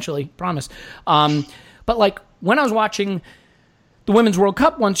dad eventually, promise. But like, when I was watching the Women's World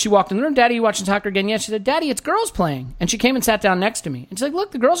Cup once, she walked in the room, Daddy, you watching soccer again? Yeah. She said, Daddy, it's girls playing. And she came and sat down next to me. And she's like,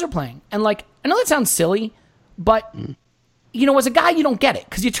 look, the girls are playing. And like, I know that sounds silly, but, you know, as a guy, you don't get it,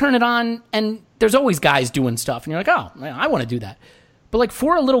 because you turn it on and there's always guys doing stuff. And you're like, oh, man, I want to do that. But like,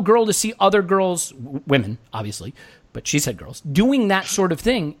 for a little girl to see other girls, women, obviously, but she said girls, doing that sort of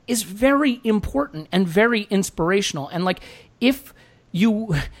thing is very important and very inspirational. And like, if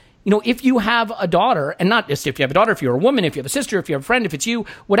you have a daughter, and not just if you have a daughter, if you're a woman, if you have a sister, if you have a friend, if it's you,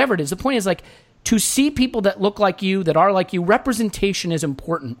 whatever it is, the point is, like, to see people that look like you, that are like you, representation is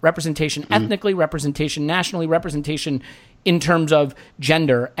important. Representation ethnically, representation nationally, representation in terms of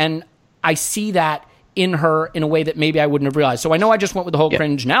gender. And I see that in her in a way that maybe I wouldn't have realized. So I know I just went with the whole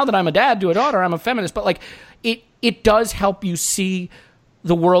cringe, now that I'm a dad to a daughter, I'm a feminist, but like, it does help you see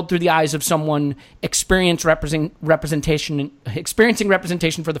the world through the eyes of someone experiencing representation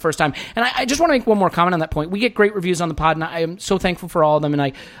for the first time. And I just want to make one more comment on that point. We get great reviews on the pod, and I am so thankful for all of them, and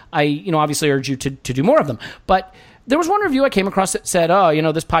I obviously urge you to do more of them. But there was one review I came across that said, oh, you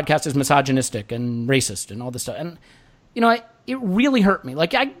know, this podcast is misogynistic and racist and all this stuff. And, you know, it really hurt me.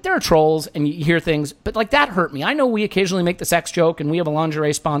 Like, there are trolls and you hear things, but like, that hurt me. I know we occasionally make the sex joke, and we have a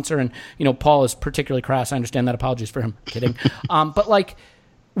lingerie sponsor, and, you know, Paul is particularly crass. I understand that. Apologies for him. Kidding. But like,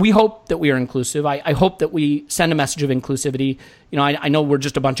 we hope that we are inclusive. I hope that we send a message of inclusivity. You know, I know we're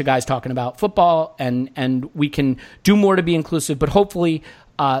just a bunch of guys talking about football, and we can do more to be inclusive, but hopefully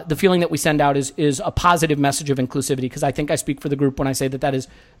the feeling that we send out is a positive message of inclusivity, because I think I speak for the group when I say that is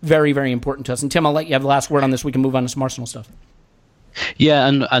very, very important to us. And Tim, I'll let you have the last word on this. We can move on to some Arsenal stuff. Yeah,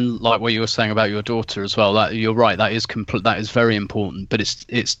 and like what you were saying about your daughter as well, that you're right, that is very important, but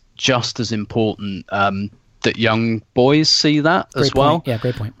it's just as important that young boys see that as well. Yeah,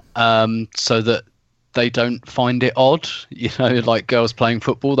 great point. So that they don't find it odd, like girls playing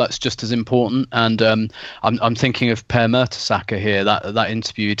football. That's just as important. And I'm thinking of Per Mertesacker here, that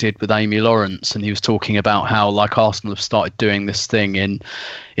interview he did with Amy Lawrence, and he was talking about how like Arsenal have started doing this thing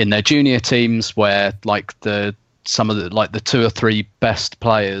in their junior teams where like some of the 2 or 3 best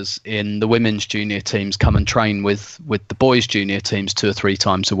players in the women's junior teams come and train with the boys' junior teams 2 or 3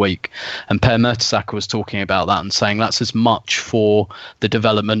 times a week. And Per Mertesacker was talking about that and saying that's as much for the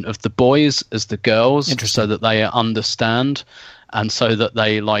development of the boys as the girls, so that they understand, and so that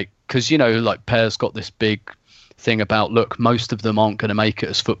they because like Per's got this big thing about, look, most of them aren't going to make it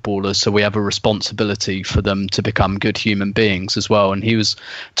as footballers, so we have a responsibility for them to become good human beings as well. And he was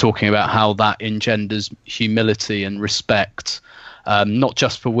talking about how that engenders humility and respect, not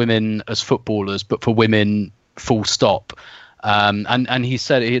just for women as footballers, but for women full stop. And he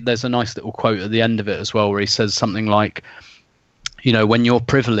said, there's a nice little quote at the end of it as well, where he says something like, when you're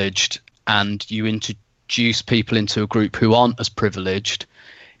privileged and you introduce people into a group who aren't as privileged,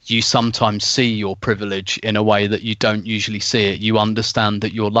 you sometimes see your privilege in a way that you don't usually see it. You understand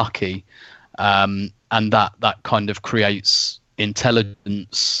that you're lucky, and that kind of creates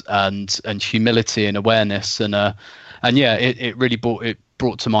intelligence and humility and awareness. It really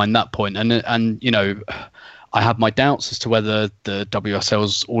brought to mind that point. And I have my doubts as to whether the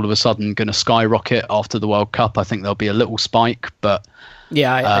WSL's all of a sudden going to skyrocket after the World Cup. I think there'll be a little spike, but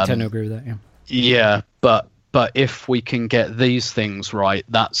I tend to agree with that. Yeah, but if we can get these things right,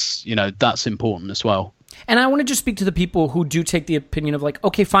 that's important as well. And I want to just speak to the people who do take the opinion of like,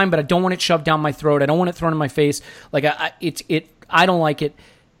 okay, fine, but I don't want it shoved down my throat. I don't want it thrown in my face. Like I don't like it.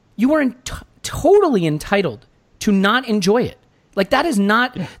 You are totally entitled to not enjoy it. Like that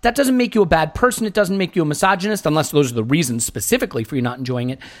doesn't make you a bad person. It doesn't make you a misogynist, unless those are the reasons specifically for you not enjoying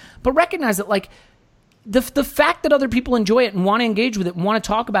it. But recognize that like the fact that other people enjoy it and want to engage with it and want to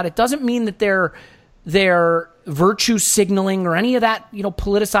talk about it doesn't mean that they're virtue signaling or any of that,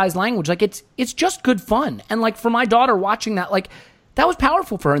 politicized language. Like it's just good fun. And like for my daughter watching that, like that was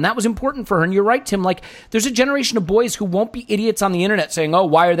powerful for her and that was important for her. And you're right, Tim, like there's a generation of boys who won't be idiots on the internet saying, oh,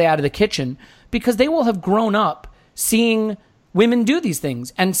 why are they out of the kitchen? Because they will have grown up seeing women do these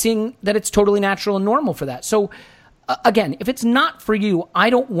things and seeing that it's totally natural and normal for that. So again, if it's not for you,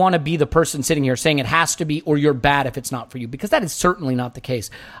 I don't want to be the person sitting here saying it has to be or you're bad if it's not for you, because that is certainly not the case.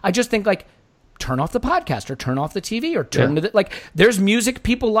 I just think like, turn off the podcast or turn off the TV or turn to the, there's music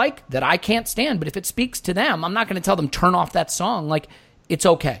people like that I can't stand, but if it speaks to them, I'm not going to tell them turn off that song. Like it's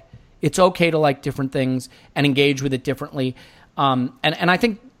okay. It's okay to like different things and engage with it differently. And I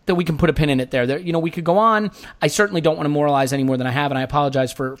think that we can put a pin in it there. We could go on. I certainly don't want to moralize any more than I have. And I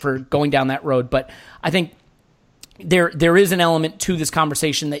apologize for going down that road, but I think there is an element to this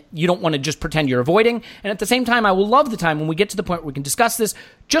conversation that you don't want to just pretend you're avoiding. And at the same time, I will love the time when we get to the point where we can discuss this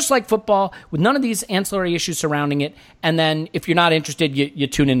just like football with none of these ancillary issues surrounding it. And then if you're not interested, you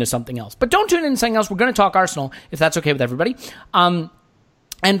tune into something else. But don't tune into something else. We're going to talk Arsenal, if that's okay with everybody. And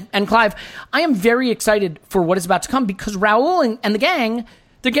Clive, I am very excited for what is about to come because Raul and the gang,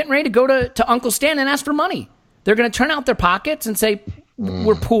 they're getting ready to go to Uncle Stan and ask for money. They're going to turn out their pockets and say,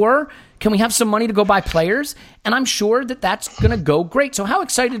 we're poor. Can we have some money to go buy players? And I'm sure that that's going to go great. So how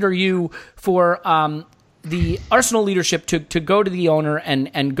excited are you for the Arsenal leadership to go to the owner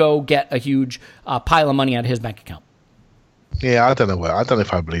and go get a huge pile of money out of his bank account? Yeah, I don't know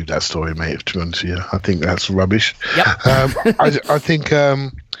if I believe that story, mate, to be honest with you. I think that's rubbish. Yep. I think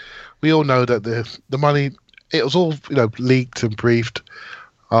we all know that the money, it was all leaked and briefed,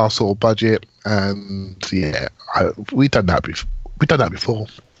 our sort of budget, and we've done that before.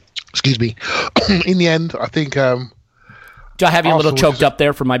 Excuse me. In the end, I think. Do I have you a little choked up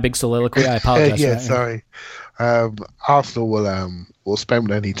there for my big soliloquy? I apologize. Yeah, sorry. Arsenal will spend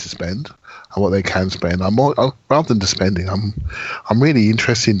what they need to spend and what they can spend. Rather than the spending, I'm really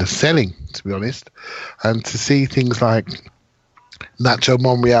interested in the selling, to be honest, and to see things like Nacho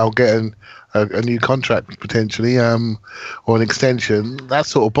Monreal getting a new contract potentially, or an extension. That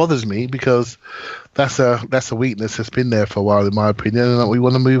sort of bothers me because that's a weakness that's been there for a while, in my opinion, and we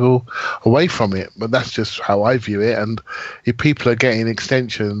want to move away from it. But that's just how I view it. And if people are getting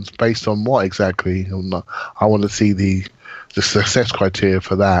extensions based on what exactly, I want to see the success criteria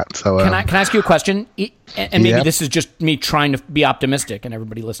for that. So can I ask you a question? And maybe this is just me trying to be optimistic, and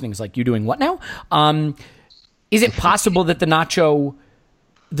everybody listening is like, "You doing what now?" Is it possible that the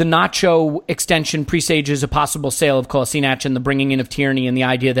Nacho extension presages a possible sale of Kolasinac and the bringing in of Tierney, and the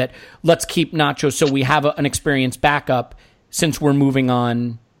idea that let's keep Nacho so we have an experienced backup since we're moving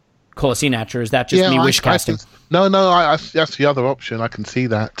on Kolasinac, or is that just me wish casting? No, that's the other option. I can see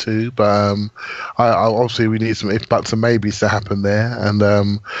that too, but I obviously we need some if buts and maybes to happen there,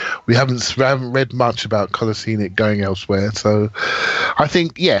 and we haven't read much about Kolasinac going elsewhere. So I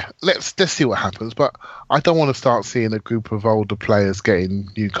think let's see what happens. But I don't want to start seeing a group of older players getting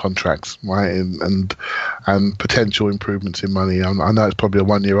new contracts, right, and potential improvements in money. I know it's probably a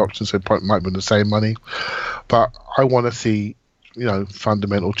 1 year option, so it might be the same money, but I want to see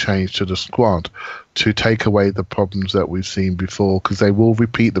fundamental change to the squad to take away the problems that we've seen before, because they will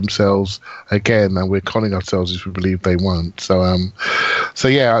repeat themselves again, and we're conning ourselves if we believe they won't. So that's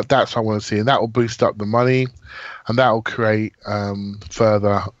what I want to see, and that will boost up the money, and that will create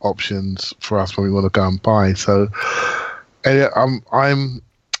further options for us when we want to go and buy. So I'm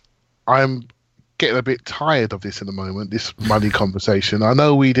getting a bit tired of this in the moment, this money conversation. I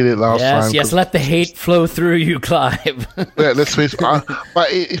know we did it last time. Yes, let the hate flow through you, Clive. But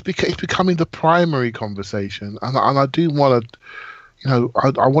it's becoming the primary conversation, and I do want to,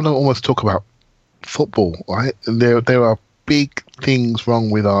 I want to almost talk about football, right? And there are big things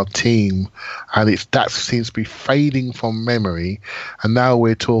wrong with our team, and that seems to be fading from memory. And now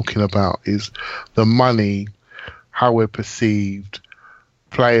we're talking about is the money, how we're perceived,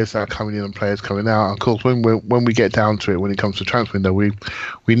 players that are coming in and players coming out. And of course, when we get down to it, when it comes to transfer window, we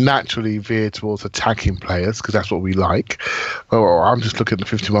naturally veer towards attacking players because that's what we like. Well, I'm just looking at the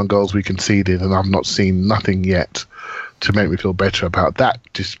 51 goals we conceded, and I've not seen nothing yet to make me feel better about that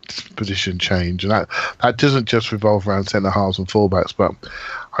disposition change. And that doesn't just revolve around centre halves and fullbacks, but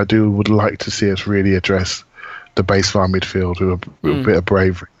I would like to see us really address the baseline midfield with a bit of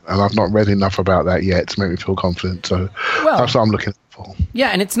bravery. And I've not read enough about that yet to make me feel confident. So that's what I'm looking for. Yeah,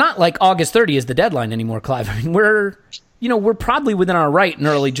 and it's not like August 30 is the deadline anymore, Clive. I mean, we're probably within our right in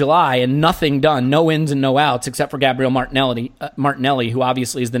early July and nothing done, no ins and no outs, except for Gabriel Martinelli, who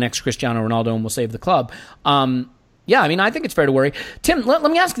obviously is the next Cristiano Ronaldo and will save the club. Yeah, I mean, I think it's fair to worry. Tim, let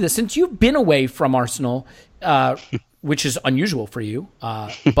me ask you this. Since you've been away from Arsenal, which is unusual for you,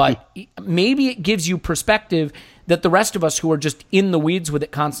 but maybe it gives you perspective that the rest of us who are just in the weeds with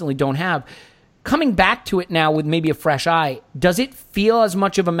it constantly don't have. Coming back to it now with maybe a fresh eye, does it feel as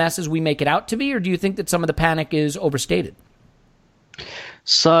much of a mess as we make it out to be, or do you think that some of the panic is overstated?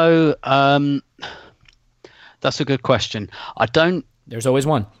 So, that's a good question. There's always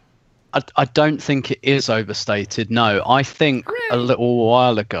one. I don't think it is overstated, no. I think a little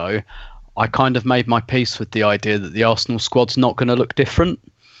while ago, I kind of made my peace with the idea that the Arsenal squad's not going to look different.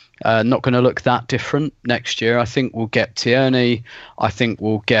 Not going to look that different next year. I think we'll get Tierney. I think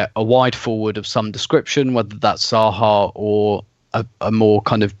we'll get a wide forward of some description, whether that's Zaha or a more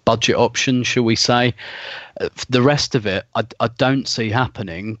kind of budget option, shall we say. The rest of it, I don't see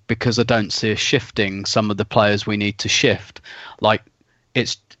happening because I don't see us shifting some of the players we need to shift. Like,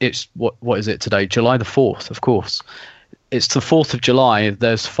 it's what is it today? July the 4th, of course. It's the 4th of July.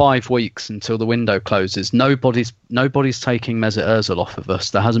 There's 5 weeks until the window closes. Nobody's taking Mesut Ozil off of us.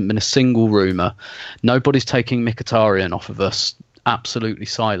 There hasn't been a single rumour. Nobody's taking Mkhitaryan off of us. Absolutely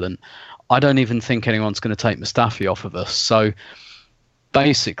silent. I don't even think anyone's going to take Mustafi off of us. So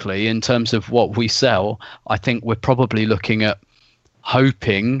basically, in terms of what we sell, I think we're probably looking at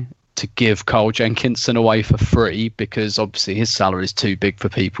hoping to give Carl Jenkinson away for free because obviously his salary is too big for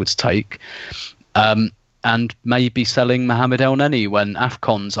people to take. And maybe selling Mohamed El Neni when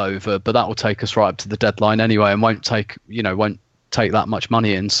AFCON's over, but that will take us right up to the deadline anyway, and won't take that much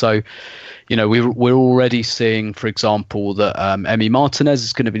money in. So, we're already seeing, for example, that Emi Martinez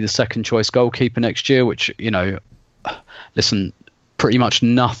is going to be the second choice goalkeeper next year. Which, listen, pretty much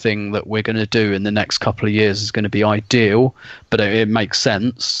nothing that we're going to do in the next couple of years is going to be ideal, but it makes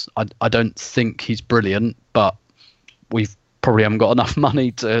sense. I don't think he's brilliant, but we've probably haven't got enough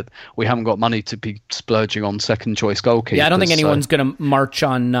money to be splurging on second choice goalkeepers. Yeah, I don't think anyone's going to march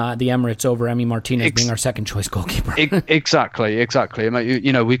on the Emirates over Emi Martinez being our second choice goalkeeper. Exactly. I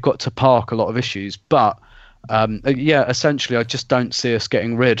mean, we've got to park a lot of issues, but essentially, I just don't see us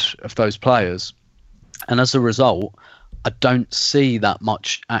getting rid of those players, and as a result, I don't see that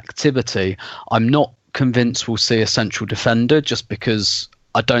much activity. I'm not convinced we'll see a central defender just because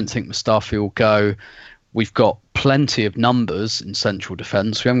I don't think Mustafi will go. We've got plenty of numbers in central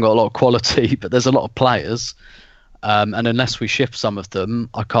defence. We haven't got a lot of quality, but there's a lot of players. And unless we shift some of them,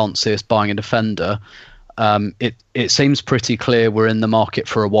 I can't see us buying a defender. It seems pretty clear we're in the market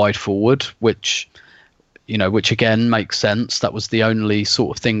for a wide forward, which again makes sense. That was the only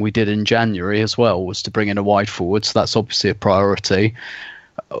sort of thing we did in January as well, was to bring in a wide forward. So that's obviously a priority.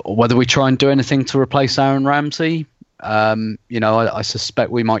 Whether we try and do anything to replace Aaron Ramsey, I suspect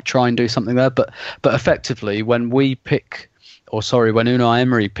we might try and do something there, but effectively when we pick when Unai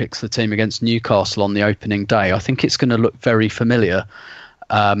Emery picks the team against Newcastle on the opening day, I think it's going to look very familiar.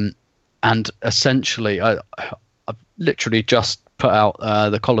 And essentially, I've literally just put out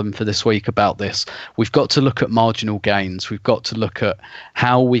the column for this week about this. We've got to look at marginal gains. We've got to look at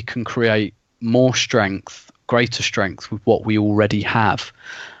how we can create more strength, greater strength with what we already have.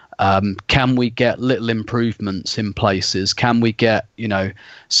 Can we get little improvements in places? Can we get,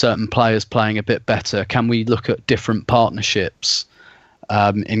 certain players playing a bit better? Can we look at different partnerships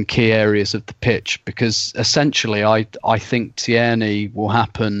in key areas of the pitch? Because essentially, I think Tierney will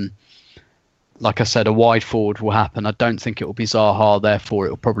happen. Like I said, a wide forward will happen. I don't think it will be Zaha. Therefore, it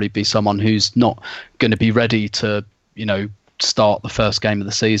will probably be someone who's not going to be ready to, start the first game of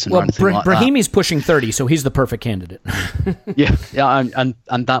the season or anything like that. Brahimi's pushing 30, so he's the perfect candidate. yeah,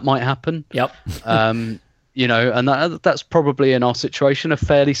 and that might happen. Yep. And that's probably in our situation a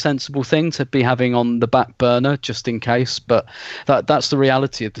fairly sensible thing to be having on the back burner just in case. But that's the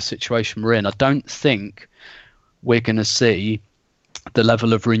reality of the situation we're in. I don't think we're going to see the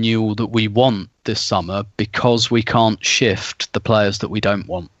level of renewal that we want this summer because we can't shift the players that we don't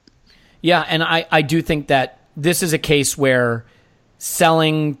want. Yeah, and I do think that this is a case where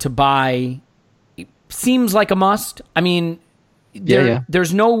selling to buy seems like a must. I mean,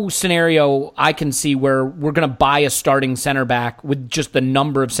 there's no scenario I can see where we're going to buy a starting center back with just the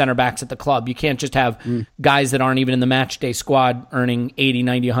number of center backs at the club. You can't just have guys that aren't even in the match day squad earning 80,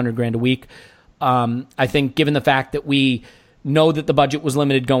 90, 100 grand a week. I think given the fact that we know that the budget was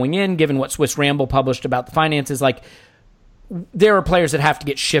limited going in, given what Swiss Ramble published about the finances, there are players that have to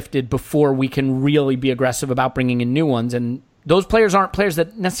get shifted before we can really be aggressive about bringing in new ones. And those players aren't players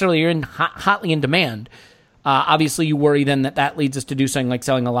that necessarily are hotly in demand. Obviously, you worry then that leads us to do something like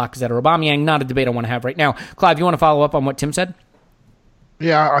selling a Lacazette or Aubameyang. Not a debate I want to have right now. Clive, you want to follow up on what Tim said?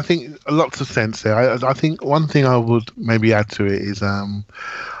 Yeah, I think lots of sense there. I think one thing I would maybe add to it is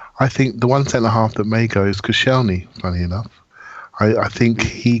I think the one centre-half that may go is Koscielny, funny enough. I think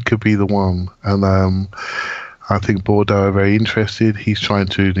he could be the one. And I think Bordeaux are very interested. He's trying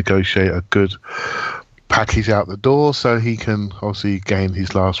to negotiate a good package out the door so he can obviously gain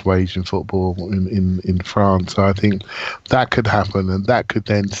his last wage in football in France. So I think that could happen, and that could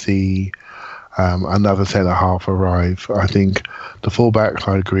then see another centre-half arrive. I think the fullback,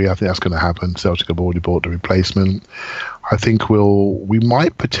 I agree, I think that's going to happen. Celtic have already bought the replacement. I think we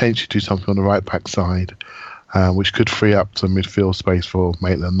might potentially do something on the right-back side, which could free up some midfield space for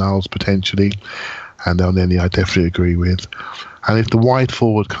Maitland-Niles potentially. And Elneny I definitely agree with. And if the wide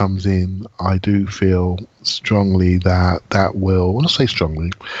forward comes in, I do feel strongly that will, when I say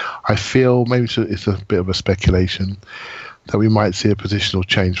strongly, I feel maybe it's a bit of a speculation that we might see a positional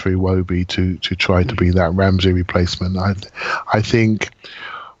change for Iwobi to try to be that Ramsey replacement. I think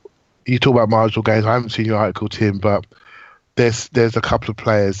you talk about marginal gains. I haven't seen your article, Tim, but there's a couple of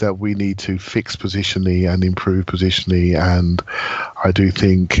players that we need to fix positionally and improve positionally, and I do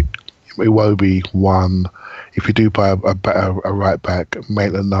think Iwobi one. If we do buy a right back,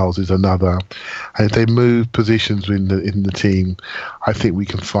 Maitland-Niles is another, and if they move positions in the team, I think we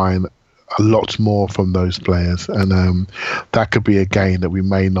can find a lot more from those players, and that could be a gain that we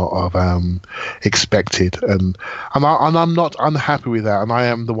may not have expected. And I'm not unhappy with that, and I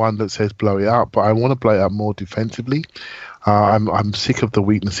am the one that says blow it up, but I want to blow it up more defensively. I'm sick of the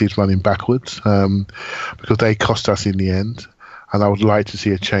weaknesses running backwards because they cost us in the end. And I would like to see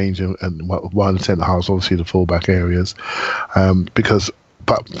a change in one centre-halves, obviously the full-back areas, but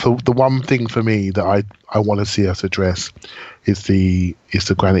the one thing for me that I want to see us address is the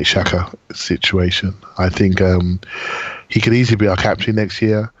Granit Xhaka situation. I think he could easily be our captain next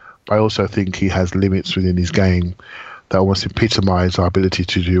year, but I also think he has limits within his game that almost epitomise our ability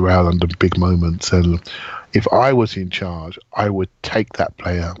to do well under big moments. And if I was in charge, I would take that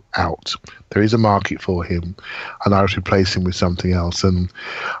player out. There is a market for him, and I would replace him with something else. And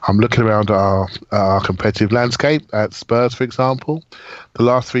I'm looking around our competitive landscape at Spurs, for example. The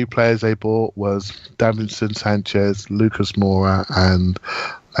last three players they bought was Davinson Sanchez, Lucas Moura, and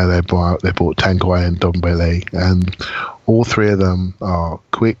they bought Tanguy and Ndombele. And all three of them are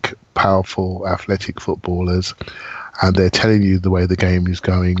quick, powerful, athletic footballers, and they're telling you the way the game is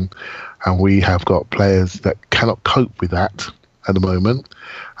going. And we have got players that cannot cope with that at the moment,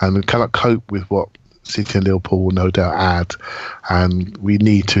 and cannot cope with what City and Liverpool will no doubt add. And we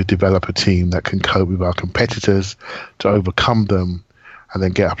need to develop a team that can cope with our competitors to overcome them and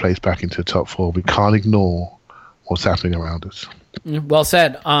then get our place back into the top four. We can't ignore what's happening around us. Well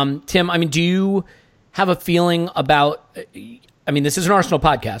said. Tim, I mean, do you have a feeling about... I mean, this is an Arsenal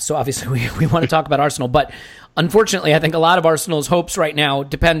podcast, so obviously we want to talk about Arsenal, but unfortunately, I think a lot of Arsenal's hopes right now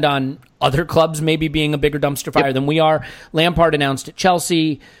depend on other clubs maybe being a bigger dumpster fire than we are. Lampard announced at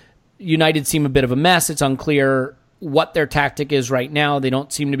Chelsea. United seem a bit of a mess. It's unclear what their tactic is right now. They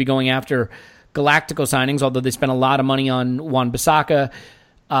don't seem to be going after Galactico signings, although they spent a lot of money on Wan-Bissaka.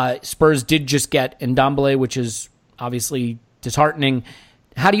 Spurs did just get Ndombele, which is obviously disheartening.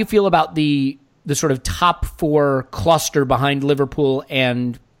 How do you feel about the sort of top four cluster behind Liverpool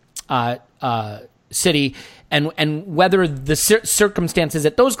and City, and whether the circumstances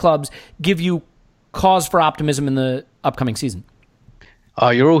at those clubs give you cause for optimism in the upcoming season?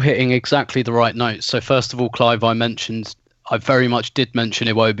 You're all hitting exactly the right notes. So first of all, Clive, I very much did mention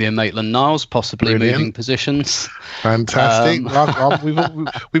Iwobi and Maitland-Niles possibly moving positions. Fantastic.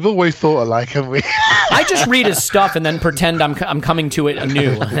 We've always thought alike, haven't we? I just read his stuff and then pretend I'm coming to it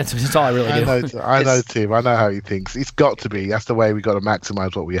anew. That's all I really do. I know, Tim. I know how he thinks. It's got to be. That's the way we've got to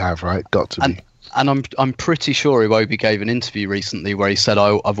maximise what we have, right? Got to be. And I'm pretty sure Iwobi gave an interview recently where he said,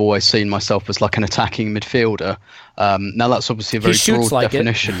 I've always seen myself as like an attacking midfielder. Now that's obviously a very broad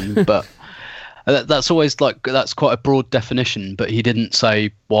definition, but that's quite a broad definition, but he didn't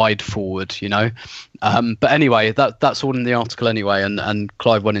say wide forward, you know. But anyway, that's all in the article anyway, and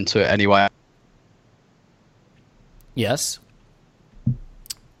Clive went into it anyway. Yes.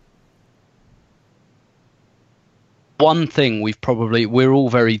 One thing we're all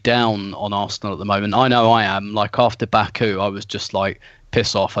very down on Arsenal at the moment. I know I am. Like after Baku, I was just like,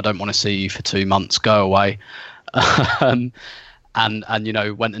 piss off. I don't want to see you for 2 months. Go away. And you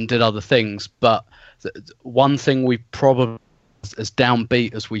know, went and did other things. But one thing we probably, as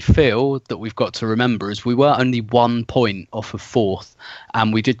downbeat as we feel, that we've got to remember is we were only 1 point off of fourth,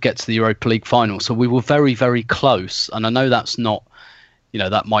 and we did get to the Europa League final. So we were very, very close. And I know that's not, you know,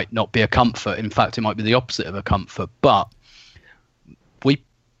 that might not be a comfort. In fact, it might be the opposite of a comfort. But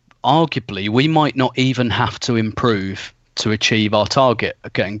we might not even have to improve to achieve our target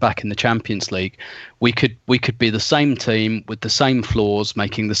of getting back in the Champions League. We could be the same team with the same flaws,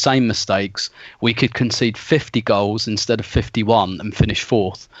 making the same mistakes. We could concede 50 goals instead of 51 and finish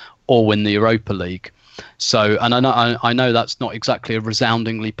fourth, or win the Europa League. So, and I know that's not exactly a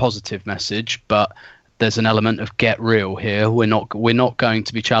resoundingly positive message, but there's an element of get real here. We're not going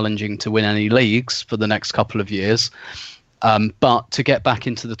to be challenging to win any leagues for the next couple of years. But to get back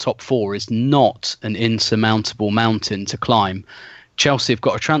into the top four is not an insurmountable mountain to climb. Chelsea have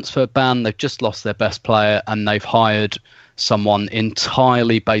got a transfer ban. They've just lost their best player, and they've hired someone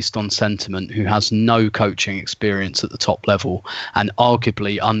entirely based on sentiment who has no coaching experience at the top level and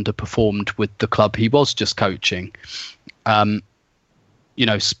arguably underperformed with the club he was just coaching. You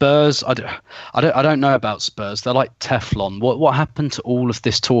know, Spurs, I don't know about Spurs. They're like Teflon. What happened to all of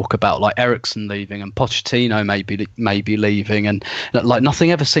this talk about like Eriksen leaving and Pochettino maybe leaving, and like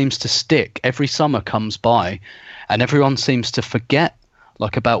nothing ever seems to stick. Every summer comes by and everyone seems to forget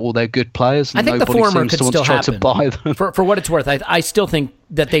like about all their good players, and I think the former could still happen. To buy them. For what it's worth, I still think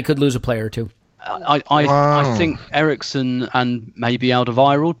that they could lose a player or two. I think Eriksen and maybe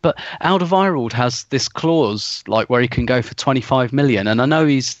Alderweireld, but Alderweireld has this clause like where he can go for 25 million, and I know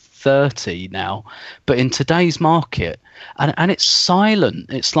he's 30 now, but in today's market, and it's silent.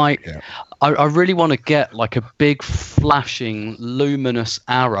 It's like I really want to get like a big flashing luminous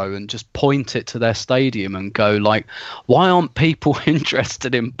arrow and just point it to their stadium and go like, why aren't people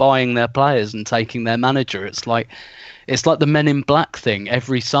interested in buying their players and taking their manager? It's like the Men in Black thing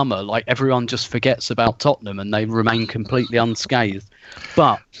every summer. Like everyone just forgets about Tottenham and they remain completely unscathed.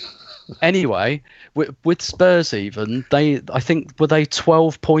 But anyway, with Spurs even, I think, were they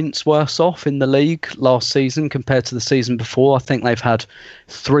 12 points worse off in the league last season compared to the season before? I think they've had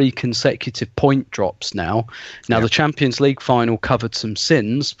 3 consecutive point drops now. The Champions League final covered some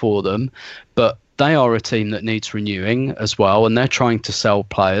sins for them, but they are a team that needs renewing as well, and they're trying to sell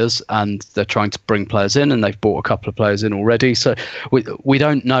players and they're trying to bring players in, and they've bought a couple of players in already. So we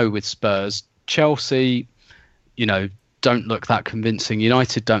don't know with Spurs. Chelsea, you know, don't look that convincing.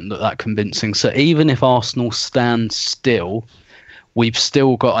 United don't look that convincing. So even if Arsenal stand still, we've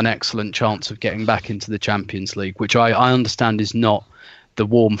still got an excellent chance of getting back into the Champions League, which I understand is not the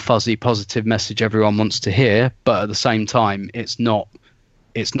warm, fuzzy, positive message everyone wants to hear, but at the same time, it's not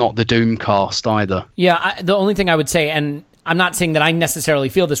the doomcast either. Yeah, the only thing I would say, and I'm not saying that I necessarily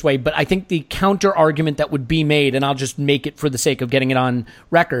feel this way, but I think the counter argument that would be made, and I'll just make it for the sake of getting it on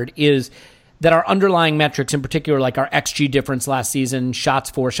record, is that our underlying metrics, in particular, like our XG difference last season, shots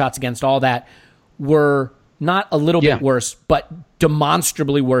for, shots against, all that, were not a little bit worse, but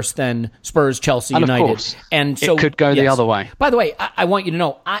demonstrably worse than Spurs, Chelsea, and United. Of course, and so it could go the other way. By the way, I want you to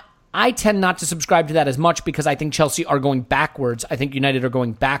know, I tend not to subscribe to that as much because I think Chelsea are going backwards. I think United are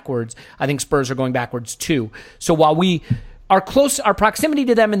going backwards. I think Spurs are going backwards too. So while our proximity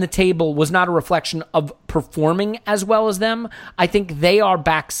to them in the table was not a reflection of performing as well as them, I think they are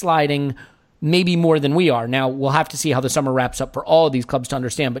backsliding maybe more than we are. Now, we'll have to see how the summer wraps up for all of these clubs to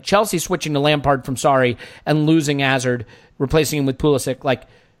understand. But Chelsea switching to Lampard from Sarri and losing Hazard, replacing him with Pulisic, like,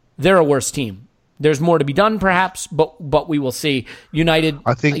 they're a worse team. There's more to be done, perhaps, but we will see. United,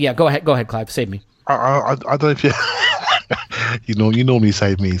 I think. Yeah, go ahead, Clive. Save me. I don't know if you. You normally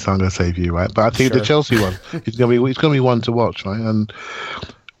save me, so I'm going to save you, right? But I think the Chelsea one it's going to be one to watch, right? And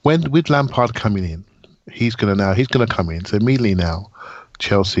with Lampard coming in, he's going to come in. So immediately now,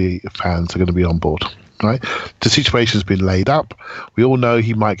 Chelsea fans are going to be on board, right? The situation's been laid up. We all know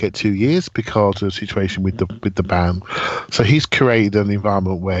he might get 2 years because of the situation with the ban. So he's created an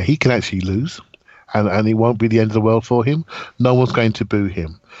environment where he can actually lose. And it won't be the end of the world for him. No one's going to boo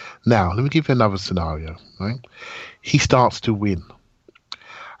him. Now, let me give you another scenario, right? He starts to win.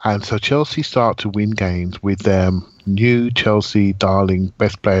 And so Chelsea start to win games with their new Chelsea darling,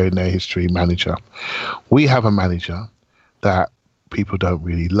 best player in their history manager. We have a manager that people don't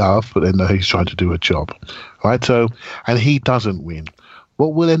really love, but they know he's trying to do a job, right? So, and he doesn't win.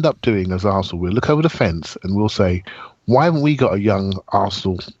 What we'll end up doing as Arsenal, we'll look over the fence and we'll say, why haven't we got a young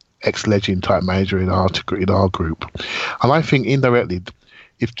Arsenal ex-legend type manager in our group? And I think indirectly,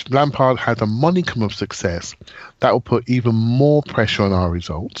 if Lampard has a modicum of success, that will put even more pressure on our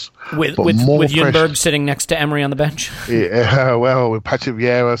results. With Ljungberg sitting next to Emery on the bench? Yeah, well, with Patrick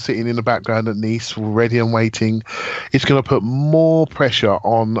Vieira sitting in the background at Nice, ready and waiting, it's going to put more pressure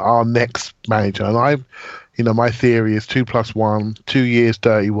on our next manager. And my theory is 2+1, 2 years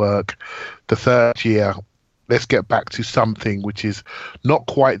dirty work, the third year, let's get back to something which is not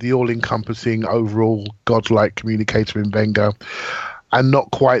quite the all-encompassing, overall godlike communicator in Wenger, and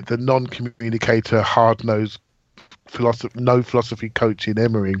not quite the non-communicator, hard-nosed, no philosophy coach in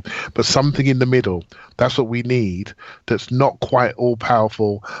Emery, but something in the middle. That's what we need. That's not quite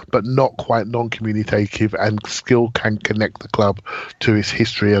all-powerful, but not quite non-communicative, and still can connect the club to its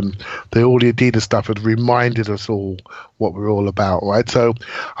history. And all the Adidas stuff had reminded us all what we're all about, right? So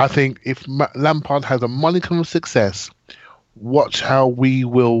I think if Lampard has a modicum of success, watch how we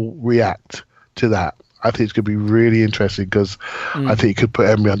will react to that. I think it's going to be really interesting because I think it could put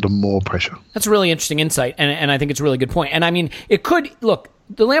Emery under more pressure. That's a really interesting insight, and I think it's a really good point. And I mean, it could, look,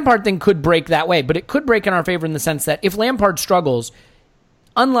 the Lampard thing could break that way, but it could break in our favor in the sense that if Lampard struggles,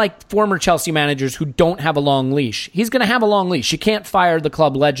 unlike former Chelsea managers who don't have a long leash, he's going to have a long leash. You can't fire the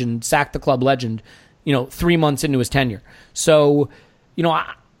club legend, sack the club legend, 3 months into his tenure. So,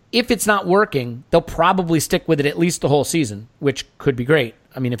 if it's not working, they'll probably stick with it at least the whole season, which could be great.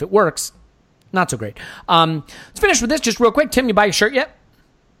 I mean, if it works, not so great. Let's finish with this just real quick. Tim, you buy your shirt yet?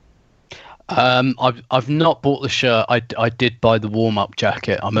 I've not bought the shirt. I did buy the warm-up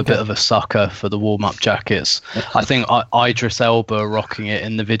jacket. I'm a bit of a sucker for the warm-up jackets. I think Idris Elba rocking it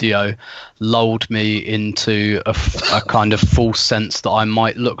in the video lulled me into a kind of false sense that I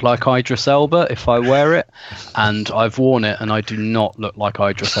might look like Idris Elba if I wear it, and I've worn it and I do not look like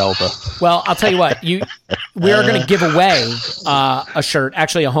Idris Elba. Well, I'll tell you what, we are going to give away a shirt,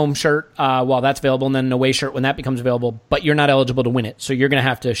 actually a home shirt while that's available, and then an away shirt when that becomes available, but you're not eligible to win it, so you're going to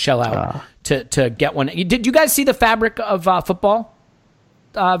have to shell out to get one. Did you guys see the Fabric of Football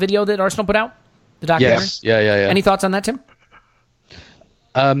video that Arsenal put out? The documentary? Yes. Yeah. Any thoughts on that, Tim?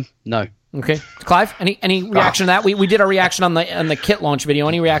 No. Okay. Clive, any reaction to that? We did our reaction on the kit launch video.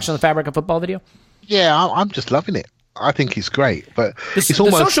 Any reaction on the Fabric of Football video? Yeah, I'm just loving it. I think it's great, but it's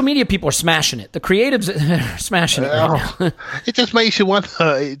almost... The social media people are smashing it. The creatives are smashing it right now. It just makes you wonder.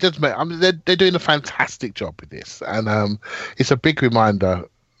 It does make. I mean, they're doing a fantastic job with this, and it's a big reminder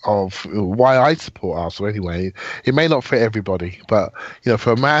of why I support Arsenal anyway. It may not fit everybody, but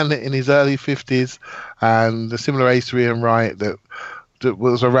for a man in his early 50s and a similar age to Ian Wright that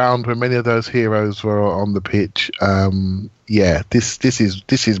was around when many of those heroes were on the pitch,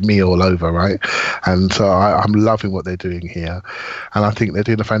 this is me all over, right? And so I'm loving what they're doing here, and I think they're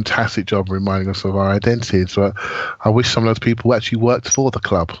doing a fantastic job reminding us of our identities. But I wish some of those people actually worked for the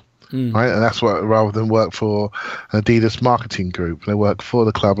club. Right, and that's what, rather than work for an Adidas marketing group, they work for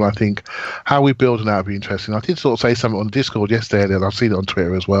the club. And I think how we build that would be interesting. I did sort of say something on Discord yesterday, and I've seen it on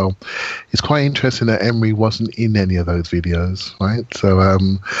Twitter as well. It's quite interesting that Emery wasn't in any of those videos, right? So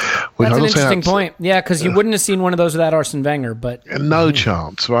that's an interesting point. Yeah, because you wouldn't have seen one of those without Arsene Wenger, but no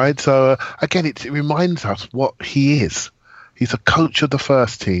chance, right? So again, it reminds us what he is. He's a coach of the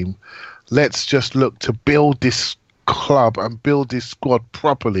first team. Let's just look to build this club and build this squad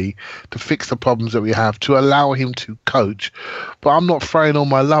properly to fix the problems that we have, to allow him to coach. But I'm not throwing all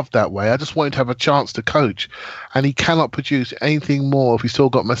my love that way. I just want him to have a chance to coach. And he cannot produce anything more if he's still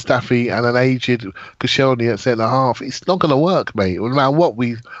got Mustafi and an aged Koscielny at centre half. It's not going to work, mate, no matter what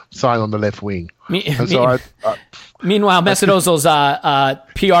we sign on the left wing. Meanwhile, Mesut Ozil's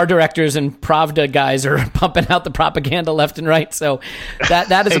PR directors and Pravda guys are pumping out the propaganda left and right. So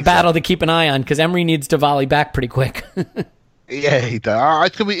that is a battle to keep an eye on, because Emery needs to volley back pretty quick. Yeah, he does. I'll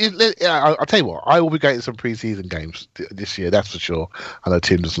tell you what, I will be going to some pre-season games this year, that's for sure. I know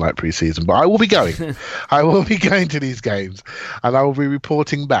Tim doesn't like pre-season, but I will be going. I will be going to these games, and I will be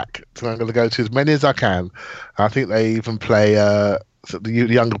reporting back. So I'm going to go to as many as I can. I think they even play... So the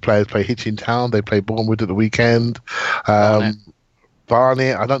younger players play Hitchin Town. They play Bournemouth at the weekend.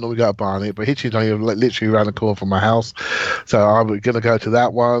 Barnet. I don't know we go to Barnet, but Hitchin's only literally around the corner from my house. So I'm going to go to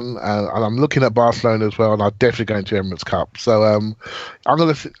that one. And I'm looking at Barcelona as well, and I'm definitely going to Emirates Cup. So I'm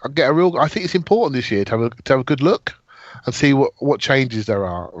going to get a real... I think it's important this year to have a good look and see what changes there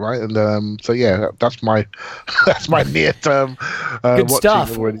are, right? And so yeah, that's my near term. Good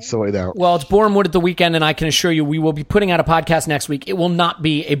stuff. Already sorted out. Well, it's Boreham Wood at the weekend, and I can assure you we will be putting out a podcast next week. It will not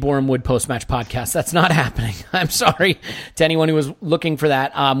be a Boreham Wood post-match podcast. That's not happening. I'm sorry to anyone who was looking for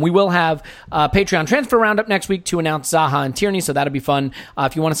that. We will have a Patreon transfer roundup next week to announce Zaha and Tierney, so that'll be fun.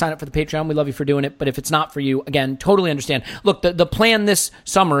 If you want to sign up for the Patreon, we love you for doing it. But if it's not for you, again, totally understand. Look, the plan this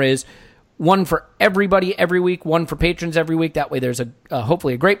summer is one for everybody every week, one for patrons every week. That way there's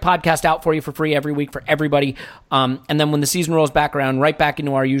hopefully a great podcast out for you for free every week for everybody. And then when the season rolls back around, right back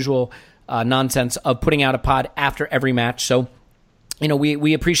into our usual nonsense of putting out a pod after every match. So,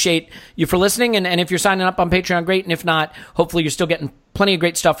 we appreciate you for listening. And if you're signing up on Patreon, great. And if not, hopefully you're still getting plenty of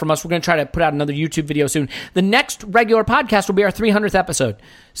great stuff from us. We're going to try to put out another YouTube video soon. The next regular podcast will be our 300th episode.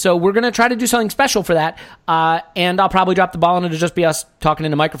 So we're going to try to do something special for that. And I'll probably drop the ball and it'll just be us talking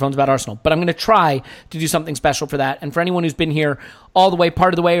into microphones about Arsenal. But I'm going to try to do something special for that. And for anyone who's been here all the way,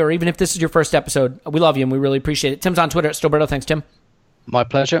 part of the way, or even if this is your first episode, we love you and we really appreciate it. Tim's on Twitter at Stillberto. Thanks, Tim. My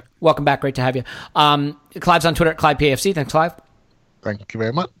pleasure. Welcome back. Great to have you. Clive's on Twitter at ClivePAFC. Thanks, Clive. Thank you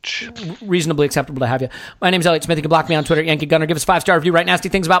very much. Reasonably acceptable to have you. My name's Elliot Smith. You can block me on Twitter, Yankee Gunner. Give us a 5-star review. Write nasty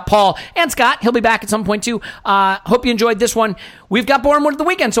things about Paul and Scott. He'll be back at some point, too. Hope you enjoyed this one. We've got Boreham Wood at the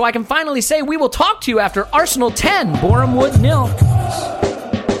weekend, so I can finally say we will talk to you after Arsenal 10, Boreham Wood 0.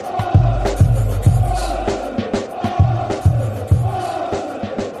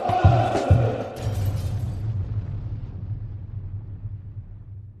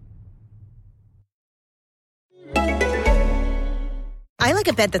 I like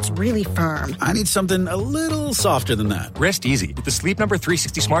a bed that's really firm. I need something a little softer than that. Rest easy. With the Sleep Number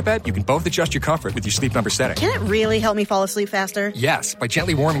 360 smart bed, you can both adjust your comfort with your Sleep Number setting. Can it really help me fall asleep faster? Yes, by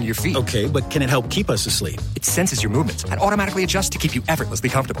gently warming your feet. Okay, but can it help keep us asleep? It senses your movements and automatically adjusts to keep you effortlessly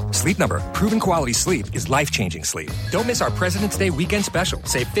comfortable. Sleep Number, proven quality sleep is life-changing sleep. Don't miss our President's Day weekend special.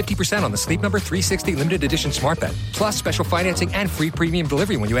 Save 50% on the Sleep Number 360 limited edition smart bed. Plus special financing and free premium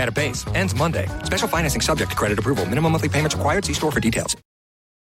delivery when you add a base. Ends Monday. Special financing subject to credit approval. Minimum monthly payments required. See store for details.